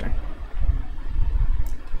ফার্স্টেরটায়।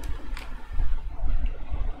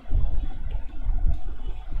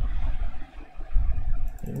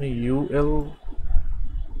 ইউএল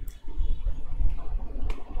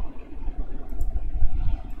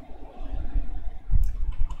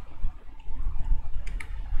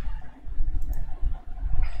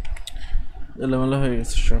এলোমেলো হয়ে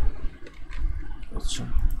গেছে সব। আচ্ছা,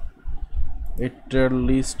 এটার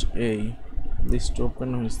লিস্ট এই লিস্ট ওপেন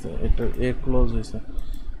হয়েছে, এটার এ ক্লোজ হয়েছে,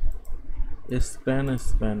 স্প্যান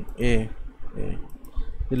স্প্যান এ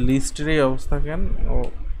লিস্টের এই অবস্থা কেন? ও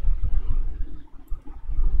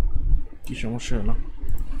কি সমস্যা হলো?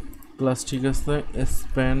 ক্লাস ঠিক আছে,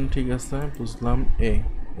 স্প্যান ঠিক আছে, বুঝলাম। এ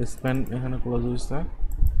স্প্যান এখানে ক্লোজ হয়েছে,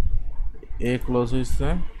 এ ক্লোজ হয়েছে,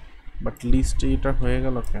 বাট লিস্ট এটা হয়ে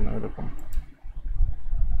গেল কেন এরকম?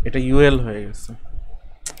 এটা ইউএল হয়ে গেছে।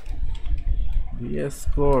 ভিএস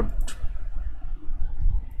কোড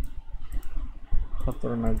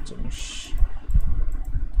খতরনাক জিনিস।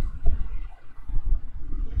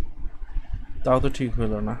 তাও তো ঠিক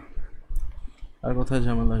হলো না। আর কোথায়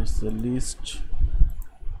ঝামেলা হয়েছে? লিস্ট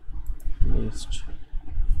লিস্ট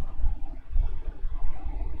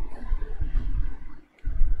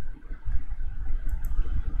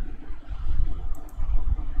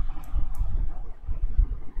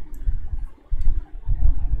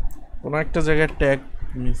কোনো একটা জায়গায় ট্যাগ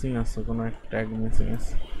মিসিং আছে, কোনো একটা ট্যাগ মিসিং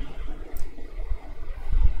আছে।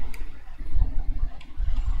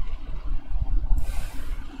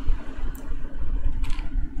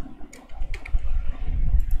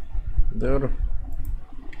 দেখো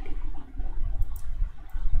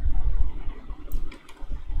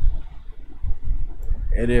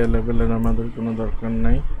এরিয়া লেভেলের আমাদের কোনো দরকার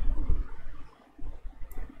নাই।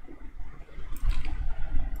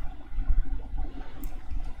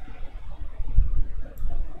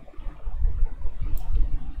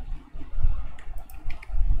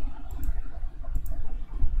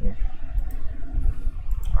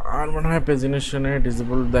 আর মনে হয় পেজিনেশনে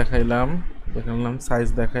ডিসেবল দেখাইলাম, সাইজ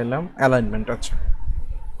দেখাইলাম, অ্যালাইনমেন্ট। আচ্ছা,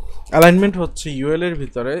 অ্যালাইনমেন্ট হচ্ছে ইউএল এর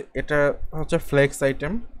ভিতরে, এটা হচ্ছে ফ্লেক্স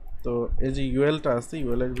আইটেম। তো এই যে ইউএলটা আছে,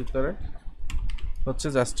 ইউএল এর ভিতরে হচ্ছে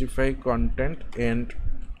জাস্টিফাই কন্টেন্ট এন্ড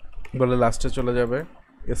বলে লাস্টে চলে যাবে,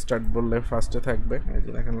 স্টার্ট বললে ফার্স্টে থাকবে। এই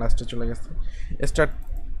যে দেখেন লাস্টে চলে গেছে। স্টার্ট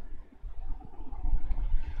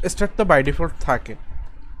স্টার্ট তো বাই ডিফল্ট থাকে,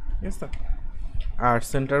 ঠিক আছে। আর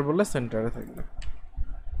সেন্টার বললে সেন্টারে থাকবে।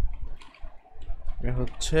 এ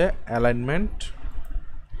হচ্ছে অ্যালাইনমেন্ট।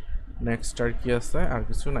 নেক্সট আর কি আছে? আর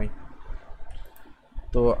কিছু নাই।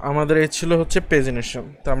 তো আমাদের এই ছিল হচ্ছে পেজিনেশন।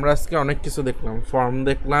 তো আমরা আজকে অনেক কিছু দেখলাম, ফর্ম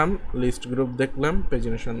দেখলাম, লিস্ট গ্রুপ দেখলাম,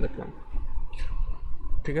 পেজিনেশন দেখলাম,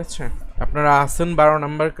 ঠিক আছে। আপনারা আছেন 12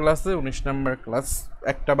 নম্বর ক্লাসে, 19 নম্বর ক্লাস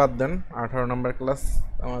একটা বাদ দেন, 18 নম্বর ক্লাস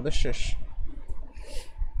আমাদের শেষ।